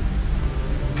man.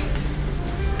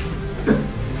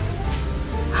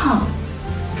 How?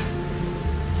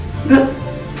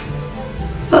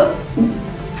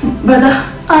 Brother,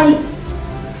 I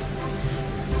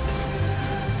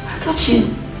thought she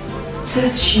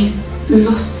said she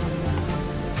lost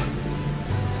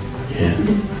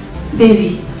the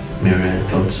baby. Mary, I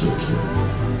thought so too.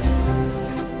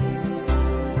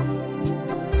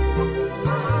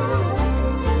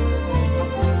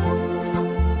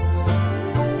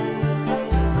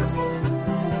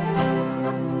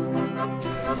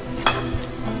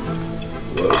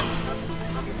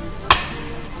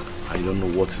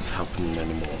 What is happening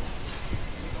anymore.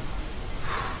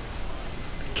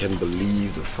 I can't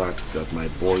believe the fact that my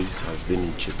boys has been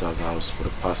in Cheta's house for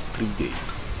the past 3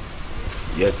 days,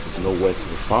 yet is nowhere to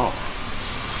be found.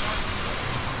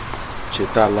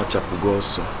 Cheta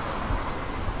Lachapugoso.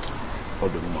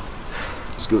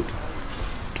 It's good.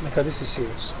 Mika, this is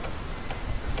serious.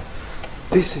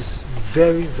 This is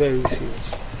very, very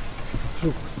serious.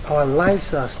 Look, our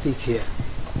lives are at stake here.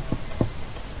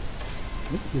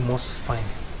 We must find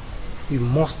him. We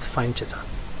must find Cheta.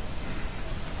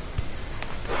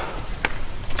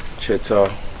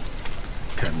 Cheta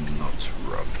cannot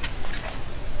run.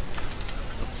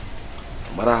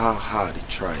 No matter how hard he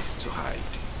tries to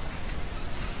hide,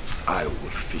 I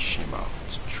will fish him out.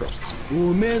 Trust me.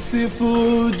 Oh,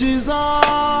 merciful Jesus.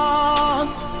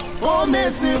 Oh,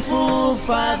 merciful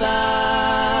Father.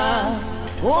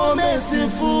 Oh,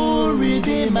 merciful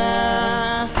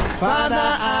Redeemer. Father,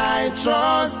 I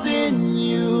trust in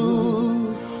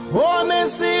you. Oh,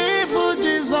 merciful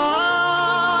Jesus,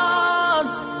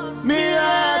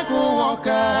 miracle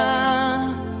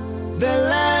worker.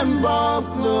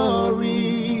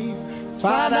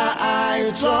 Father,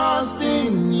 I trust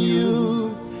in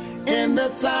you in the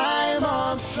time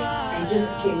of trial. I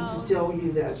just came to tell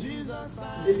you that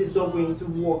this is not going to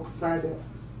work, Father.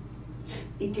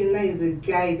 Ikenna is a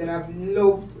guy that I've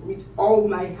loved with all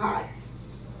my heart.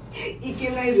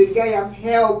 Ikenna is a guy I've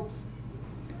helped.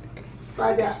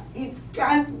 Father, it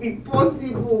can't be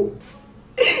possible.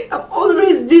 I've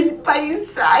always been by his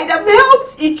side. I've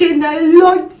helped Ikenna a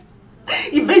lot.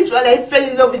 Eventually, I fell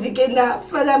in love with Ikenna.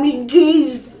 Father, I'm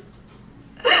engaged.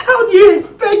 How do you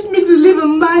expect me to leave a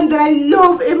man that I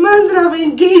love, a man that I've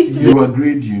engaged with? You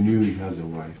agreed you knew he has a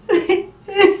wife. Yes,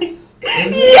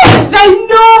 I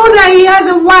know that he has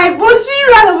a wife, but she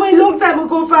ran away a long time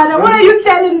ago, Father. What are you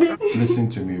telling me? Listen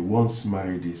to me. Once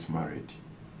married is married.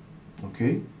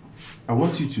 Okay? I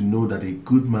want you to know that a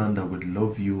good man that would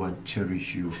love you and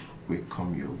cherish you will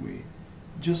come your way.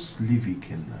 Just leave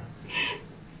Ikenna.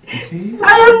 Okay?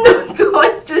 I am not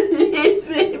going to leave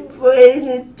him for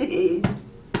anything.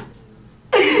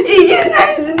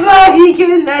 Ikenna is mine.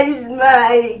 Ikenna is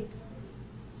mine.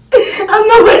 I'm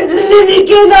not going to leave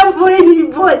Ikenna for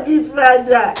anybody,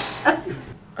 Father.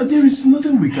 And there is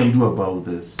nothing we can do about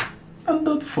this. And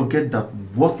don't forget that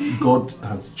what God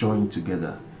has joined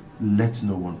together, let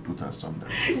no one put us under.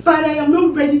 Father, I am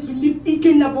not ready to leave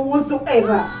Ikenna for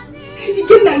whatsoever.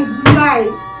 Ikenna is mine.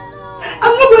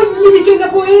 I'm not going to leave Ikenna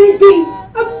for anything.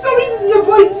 I'm sorry to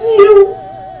disappoint you.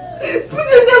 Put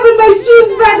yourself in my shoes,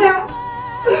 Father.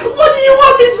 What do you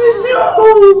want me to do?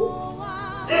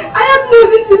 I have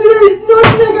nothing to do. There is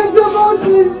nothing I can do about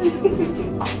this.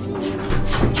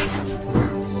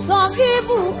 Some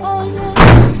people only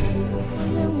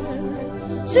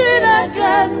should I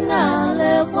get now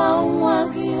let one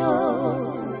walk you.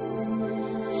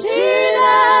 Should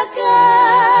I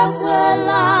get well?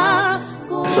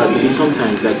 So you see,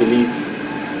 sometimes I believe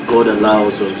God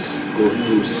allows us go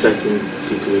through certain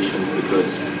situations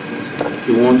because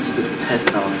He wants to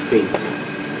test our faith.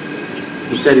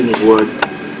 He said in His word,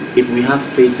 if we have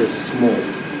faith as small,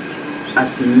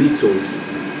 as little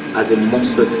as a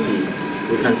mustard seed,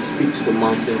 we can speak to the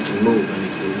mountain to move and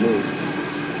it will move.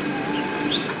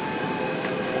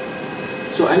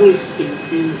 So I know it's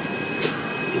been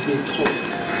tough,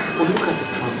 but look at the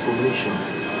transformation.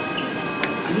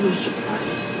 Are you not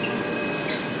surprised?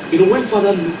 You know, when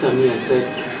Father looked at me and said,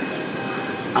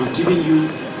 I'm giving you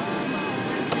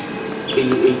a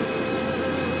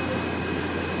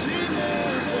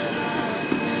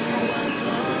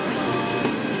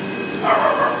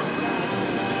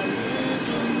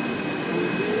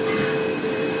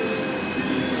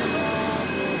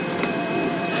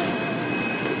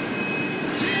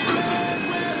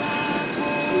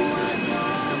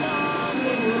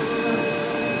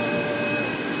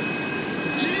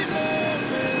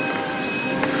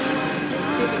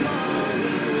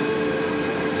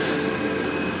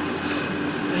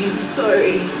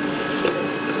sorry.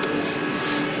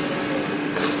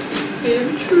 I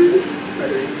am truly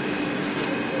sorry.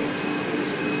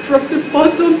 From the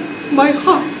bottom of my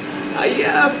heart, I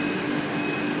am.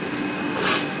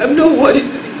 I'm not worthy to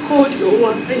be called your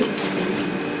wife.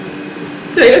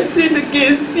 I have sinned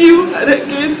against you and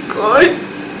against God.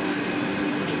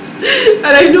 And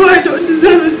I know I don't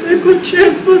deserve a second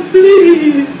chance, but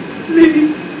please,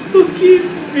 please, forgive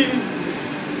me.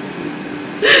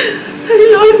 I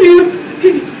love you.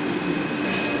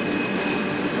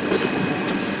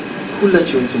 Who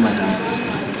let you into my house?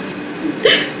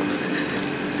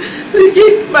 The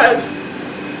gate man.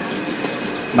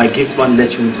 My gate man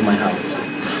let you into my house.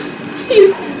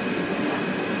 Yes.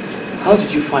 How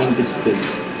did you find this place?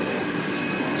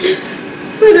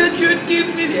 Father Jude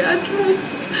gave me the address.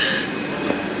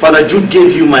 Father Jude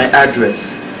gave you my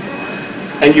address,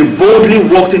 and you boldly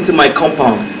walked into my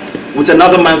compound with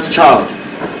another man's child.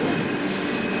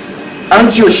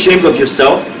 Aren't you ashamed of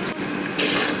yourself?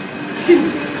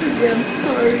 I'm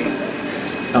sorry.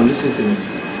 Now listen to me.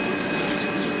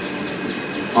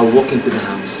 I'll walk into the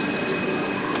house.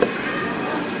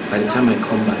 By the time I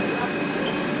come back,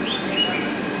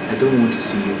 I don't want to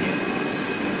see you here.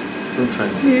 Don't try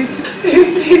me.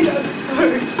 Please, I'm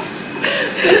sorry.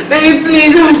 Baby,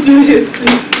 please don't do this,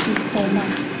 please.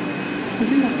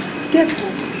 Get up.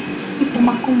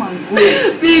 Ifoma, come and go.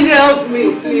 Please help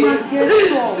me, please.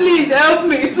 Please help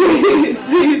me, please.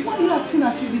 Why are you acting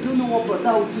as if you don't know what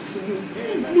brother will do to you?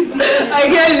 Please leave me. I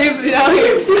can't live without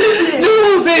him.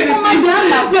 No, baby, please.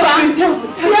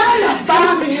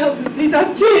 Help me, help me, please.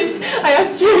 I've changed. I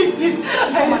have changed.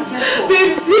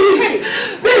 Baby, please.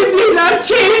 Baby, please, I've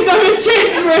changed. I'm a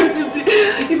changed person.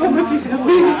 Ifoma, please help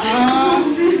me.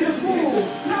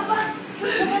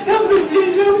 Help me,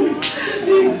 please, help me.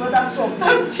 Please, brother, stop.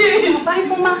 I'm changed. Bye,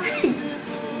 Ifoma.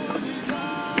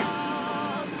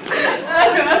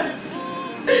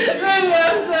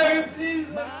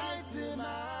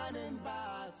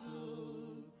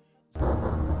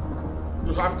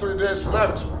 have 3 days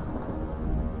left.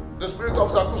 The spirit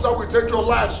of Zakusa will take your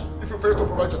lives if you fail to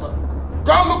provide shelter.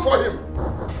 Go and look for him.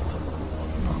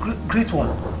 Great one.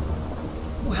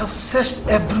 We have searched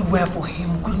everywhere for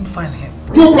him. We couldn't find him.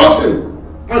 You brought him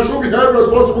and should be held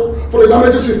responsible for the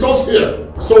damages he caused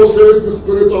here. So says the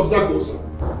spirit of Zakusa.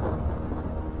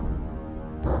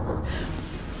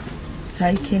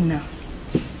 Saikina.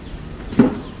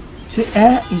 To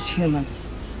err is human.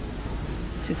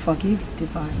 To forgive,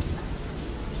 divine.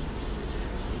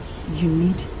 You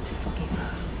need to forgive.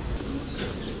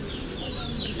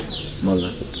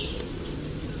 Mother,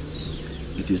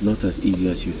 it is not as easy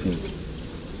as you think.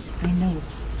 I know.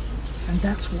 And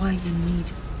that's why you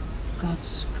need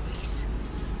God's grace.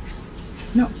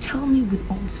 Now tell me with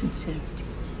all sincerity.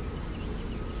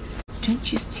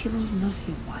 Don't you still love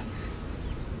your wife?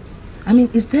 I mean,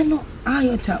 is there no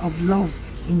iota of love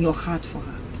in your heart for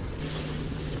her?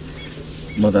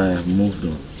 Mother, I have moved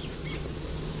on.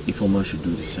 Ifoma should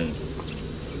do the same.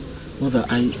 Mother,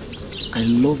 I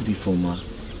loved Ifoma.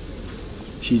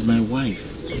 She's my wife.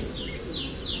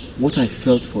 What I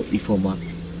felt for Ifoma,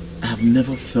 I have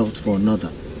never felt for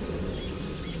another.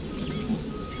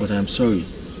 But I'm sorry,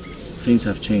 things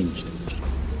have changed.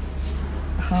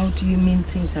 How do you mean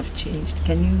things have changed?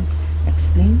 Can you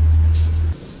explain?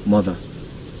 Mother,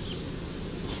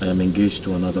 I am engaged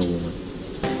to another woman.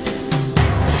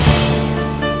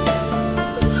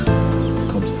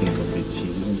 Come to think of it,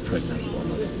 she's even pregnant for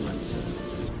another woman.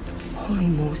 Holy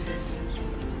Moses.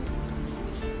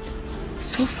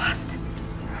 So fast.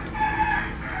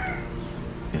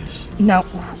 Yes. Now,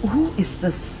 who is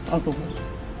this other woman?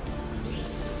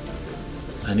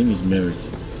 Her name is Merit.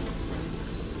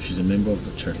 She's a member of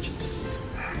the church.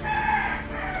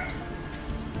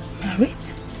 Merit?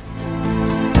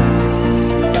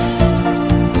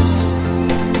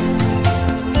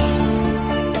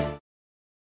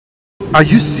 Are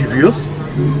you serious?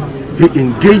 He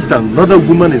engaged another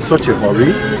woman in such a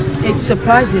hurry? It's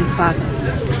surprising, Father.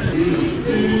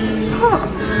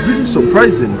 Really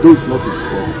surprising, though it's not his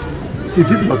fault. He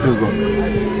did nothing wrong.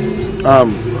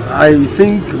 I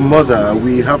think, Mother,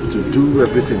 we have to do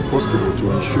everything possible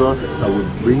to ensure that we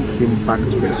bring him back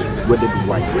to his wedded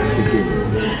wife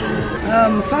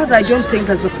again. Father, I don't think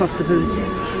there's a possibility.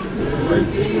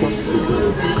 It's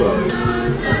possible, it's God.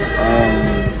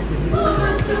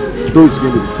 Though it's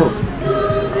going to be tough,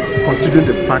 considering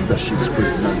the fact that she's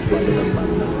pregnant for another man.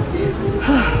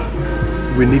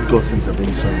 We need God's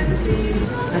intervention in this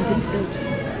matter. I think so too.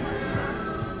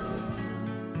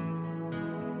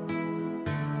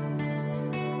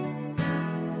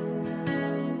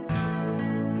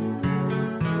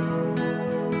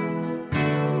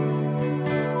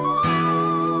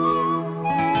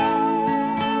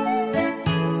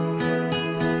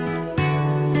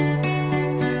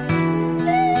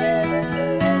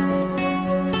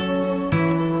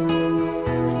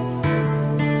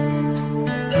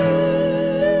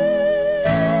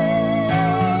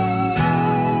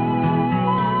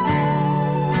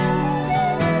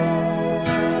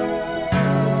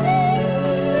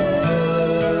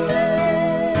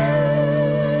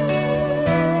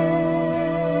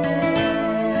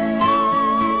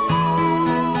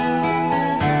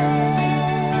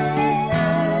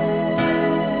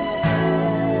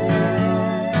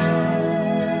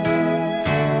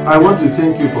 I want to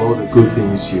thank you for all the good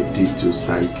things you did to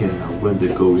Saiken when the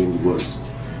going was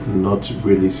not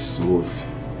really smooth.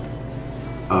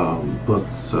 But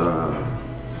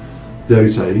there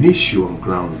is an issue on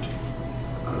ground.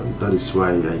 That is why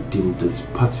I deemed it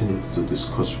pertinent to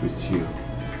discuss with you.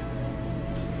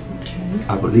 Okay.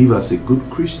 I believe as a good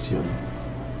Christian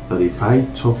that if I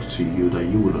talk to you that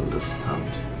you will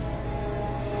understand.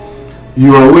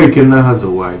 You are aware Kenna has a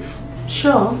wife.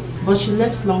 Sure, but she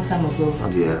left long time ago.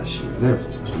 Yeah, she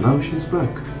left. Now she's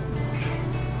back.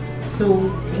 So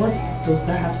what does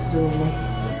that have to do with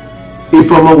me? If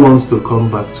Mama wants to come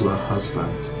back to her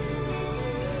husband,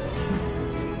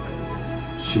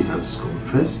 she has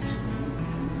confessed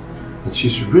and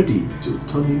she's ready to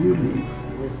turn a new leaf.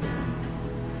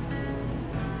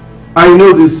 I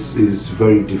know this is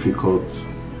very difficult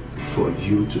for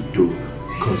you to do,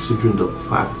 considering the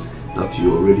fact that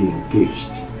you're already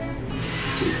engaged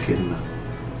to Ikenna.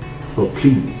 But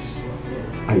please,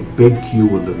 I beg you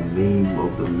in the name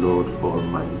of the Lord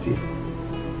Almighty,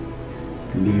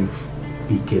 leave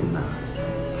Ikenna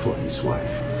for his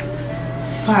wife.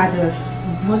 Father,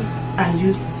 what are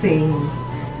you saying?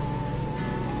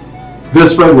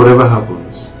 Despite whatever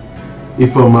happens,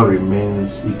 Ifeoma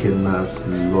remains Ikenna's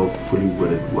lawfully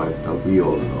wedded wife that we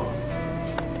all know.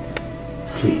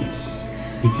 Please,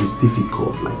 it is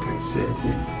difficult, like I said,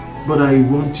 But I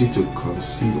want you to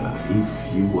consider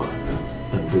if you were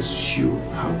in this shoe,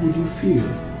 how would you feel?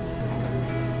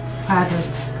 Father,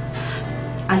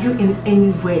 are you in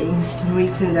any way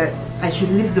insinuating that I should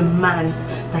leave the man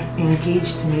that's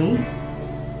engaged me?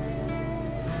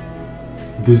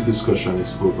 This discussion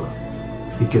is over.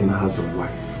 Ikenna has a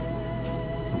wife.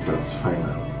 And that's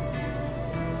final.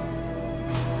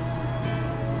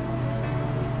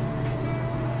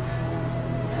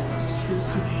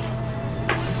 Excuse me.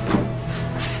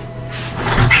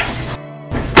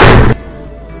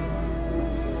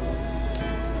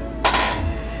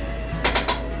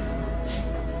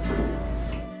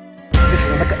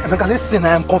 Emeka, listen,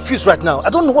 I am confused right now. I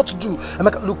don't know what to do.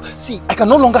 Emeka, look, see, I can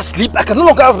no longer sleep. I can no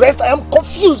longer rest. I am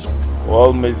confused.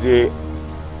 Well, Meze,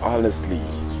 honestly,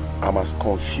 I'm as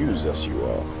confused as you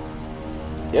are.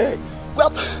 Yes.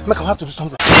 Well, Emeka, we have to do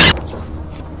something.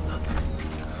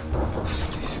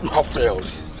 You have failed.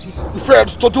 You failed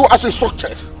to do as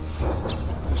instructed.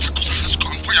 Sakusa has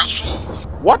come for your soul.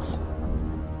 What?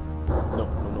 No,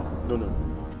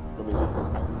 Meze, I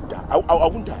won't die. I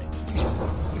won't die. Please.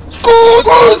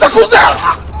 Go, Sakusa!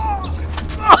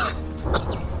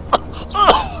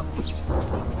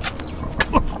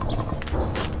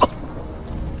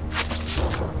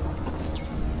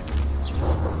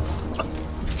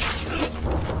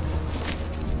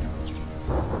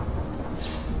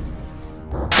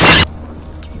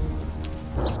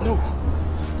 No,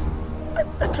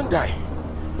 I can't die.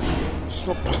 It's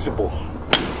not possible.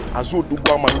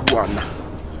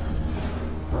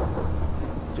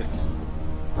 Yes.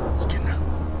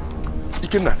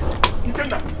 Ikenna.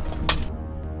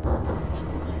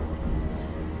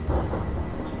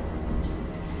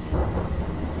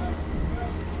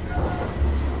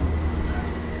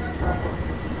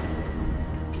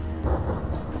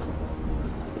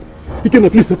 Ikenna,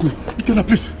 please help me. Ikenna,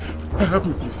 please. Help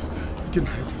me, please. Ikenna,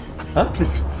 help me. Huh?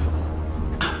 Please.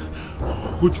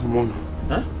 What do you want?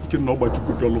 Huh? Ikenna,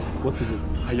 what is it?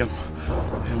 I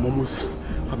am almost...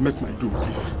 I've met my doom,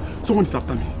 please. Someone is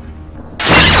after me.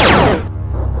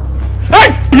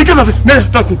 Hey! Ikenna, no,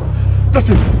 that's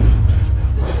him.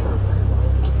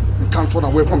 You can't run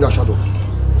away from your shadow.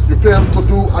 You failed to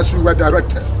do as you were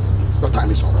directed. Your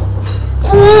time is up.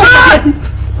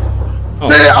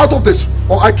 Stay out of this,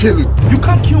 or I kill you. You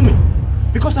can't kill me,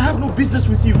 because I have no business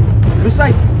with you.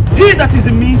 Besides, he that is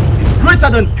in me is greater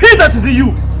than he that is in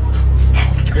you.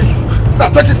 Okay. Now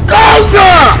take it down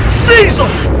there!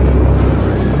 Jesus!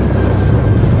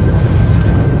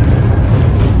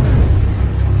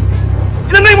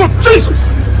 In the name of Jesus!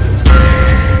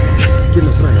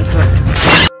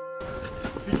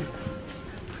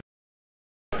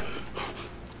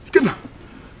 Ikenna,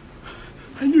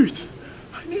 I knew it.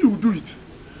 I knew you would do it.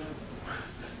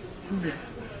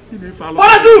 What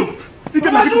I do?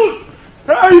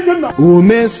 Oh,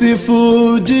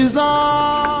 merciful Jesus. I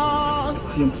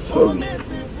am sorry.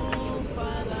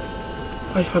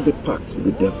 I have a pact with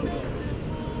the devil.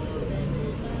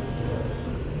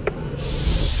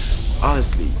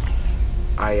 Honestly,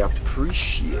 I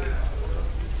appreciate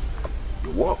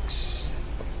your works.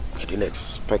 I didn't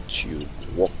expect you to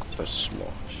work this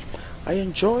much. I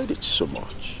enjoyed it so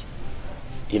much.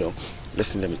 You know,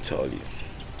 listen, let me tell you.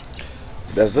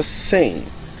 There's a saying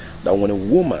that when a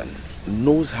woman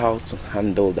knows how to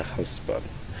handle the husband,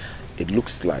 it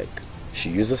looks like she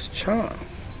uses charm.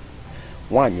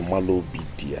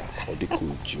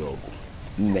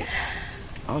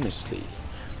 Honestly,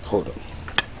 hold on.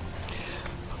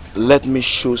 Let me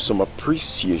show some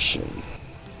appreciation.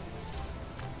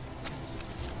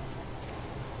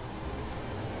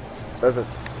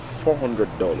 That's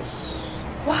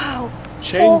 $400. Wow.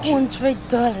 Change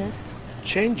 $400.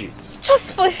 Change it.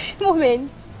 Just for a few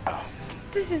moments.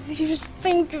 This is huge.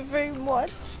 Thank you very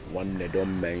much. One they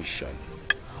don't mention.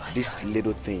 This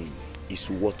little thing is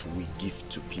what we give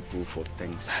to people for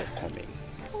thanks for coming.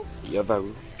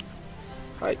 Yadaru.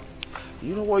 Hi.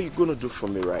 You know what you're gonna do for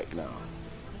me right now?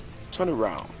 Turn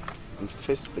around and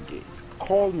face the gate.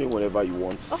 Call me whenever you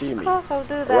want to see me. Of course, I'll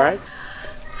do that. Right?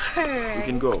 Alright. You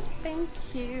can go. Thank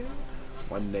you.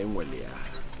 One name, Welia.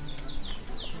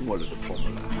 Follow the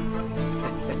formula.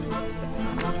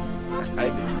 I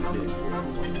didn't see it.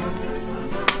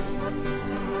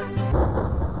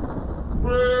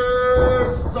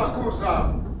 Praise Zakusa.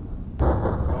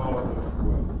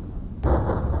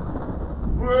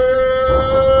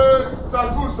 Praise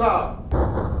Zakusa.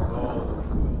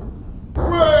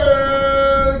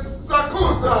 Praise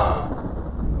Zakusa.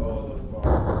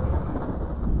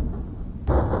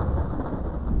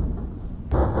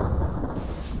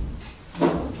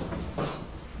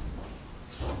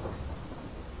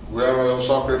 Where are your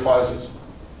sacrifices?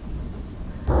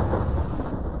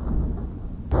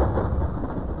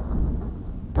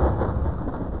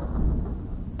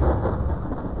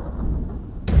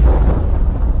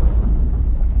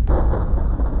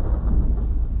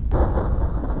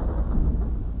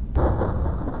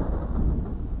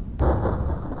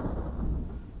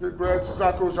 Prophet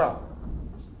Zakuza,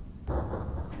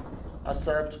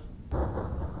 accept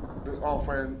the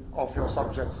offering of your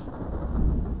subjects.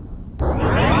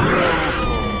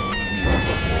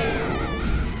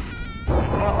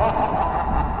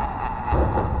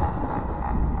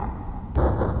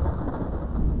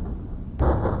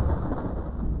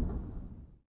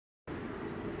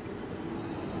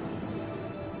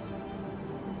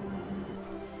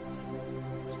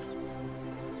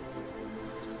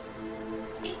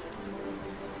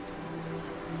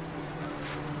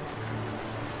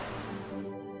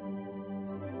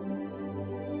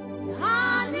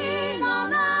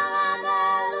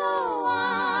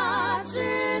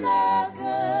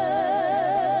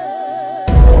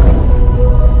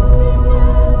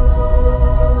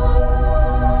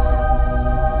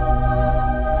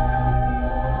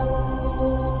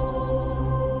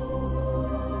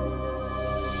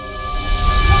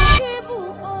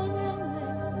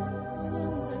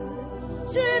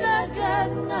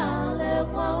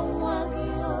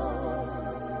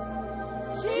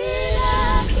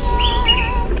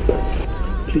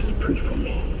 Please pray for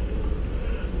me.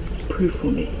 Pray for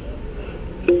me.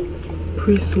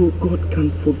 Pray so God can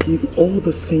forgive all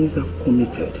the sins I've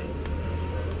committed.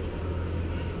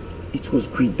 It was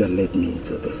greed that led me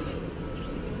into this.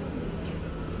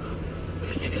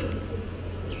 Please.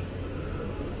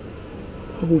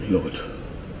 Oh Lord,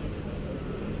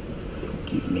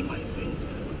 forgive me my sins.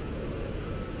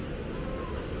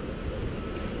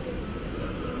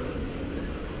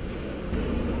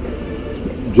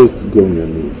 Just go on your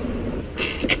knees.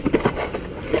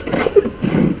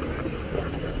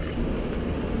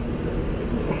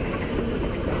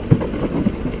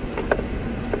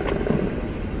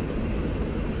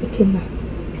 Ikenna.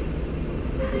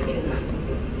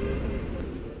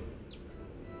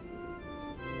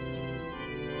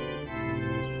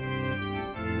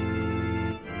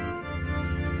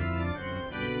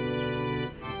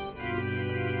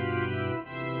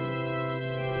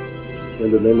 In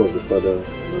the name of the Father,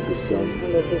 and of the Son,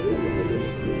 and of the Holy Spirit.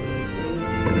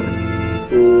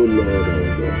 Oh Lord our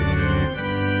God.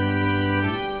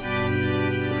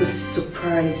 I was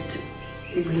surprised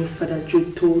when Father Joe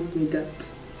told me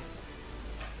that.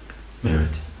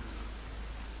 Merit,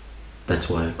 that's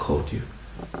why I called you.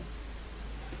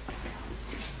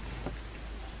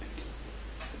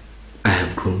 I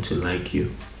have grown to like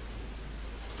you.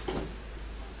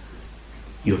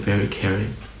 You're very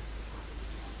caring.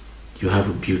 You have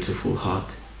a beautiful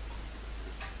heart.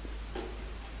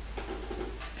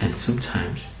 And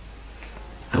sometimes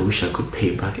I wish I could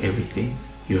pay back everything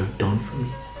you have done for me.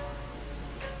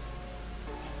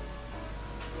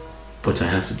 But I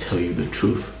have to tell you the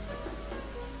truth.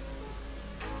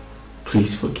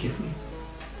 Please forgive me.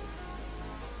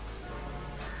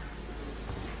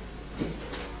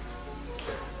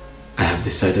 I have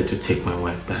decided to take my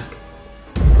wife back.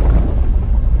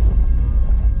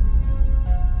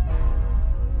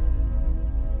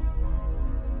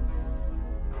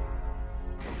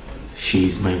 She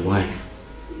is my wife.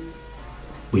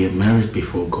 We are married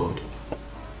before God.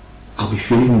 I'll be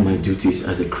failing my duties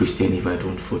as a Christian if I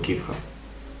don't forgive her.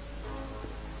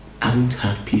 I won't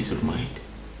have peace of mind.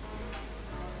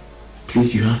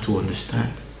 Please, you have to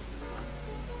understand.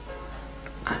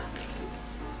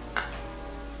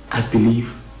 I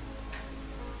believe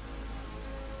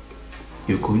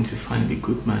you're going to find a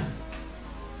good man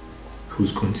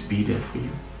who's going to be there for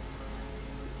you,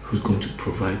 who's going to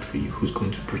provide for you, who's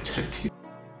going to protect you.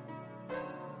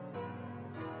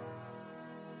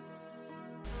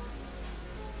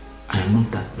 I am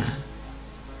not that man.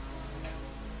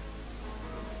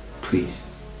 Please.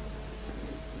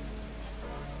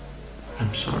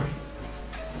 I'm sorry.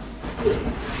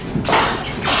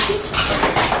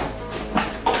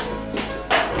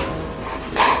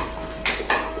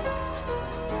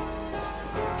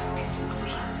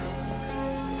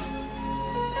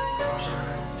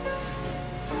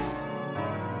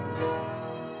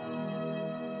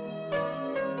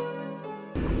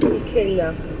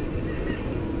 Ikenna,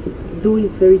 though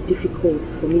it's very difficult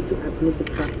for me to admit the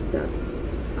fact that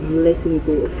I'm letting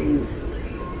go of you,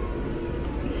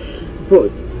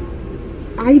 but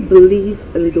I believe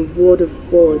in the word of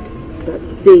God that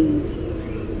says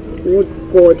what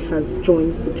God has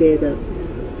joined together,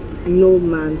 no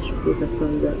man should put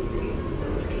asunder.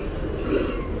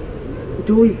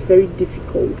 Though it's very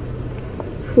difficult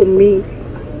for me,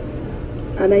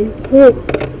 and I hope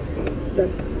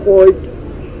that God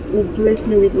will bless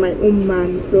me with my own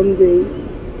man someday.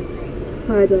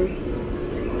 Father,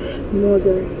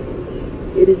 Mother,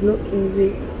 it is not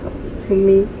easy for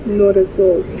me, not at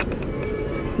all.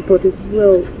 But as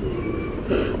well,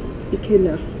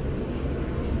 Ikenna,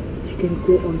 you can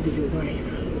go on with your life.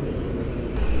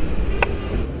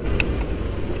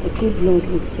 The good Lord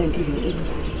will send you in.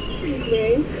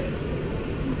 Amen.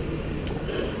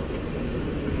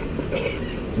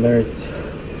 Merit,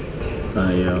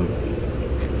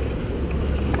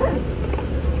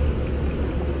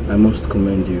 I must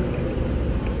commend you.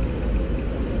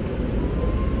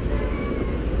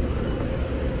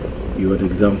 You are the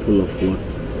example of what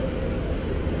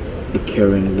a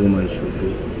caring woman should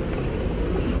be.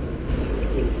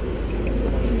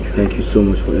 Thank you so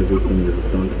much for everything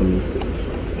you've done for me.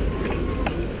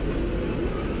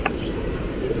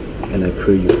 And I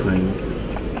pray you find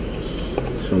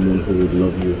someone who would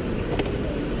love you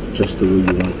just the way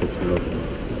you wanted to love you.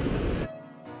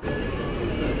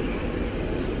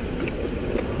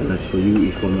 And as for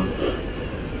you, Ifoma,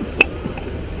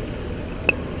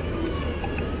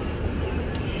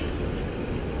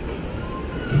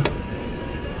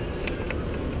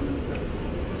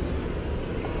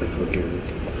 I forgive you.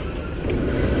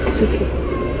 It's okay.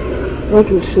 God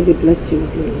will surely bless you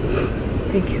with me.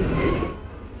 Thank you.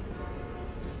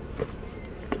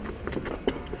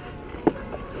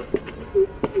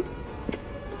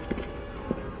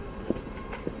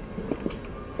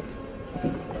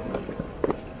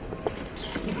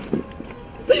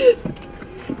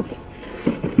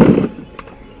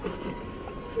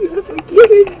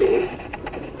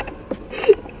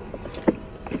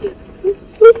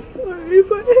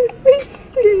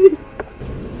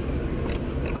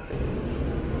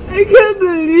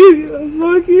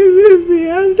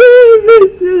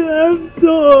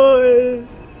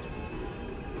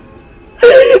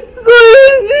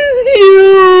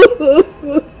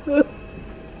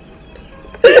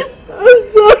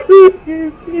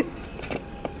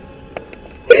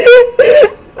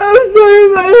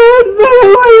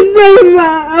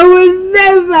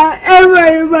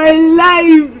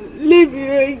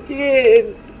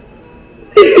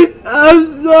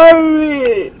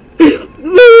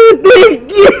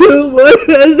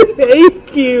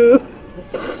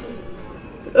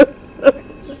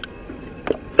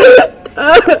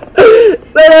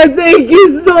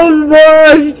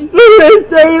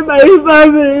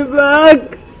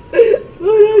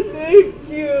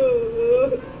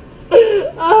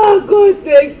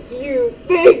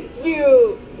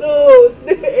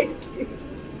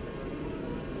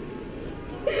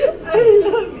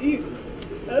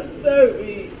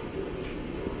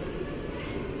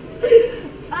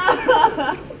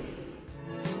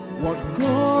 What good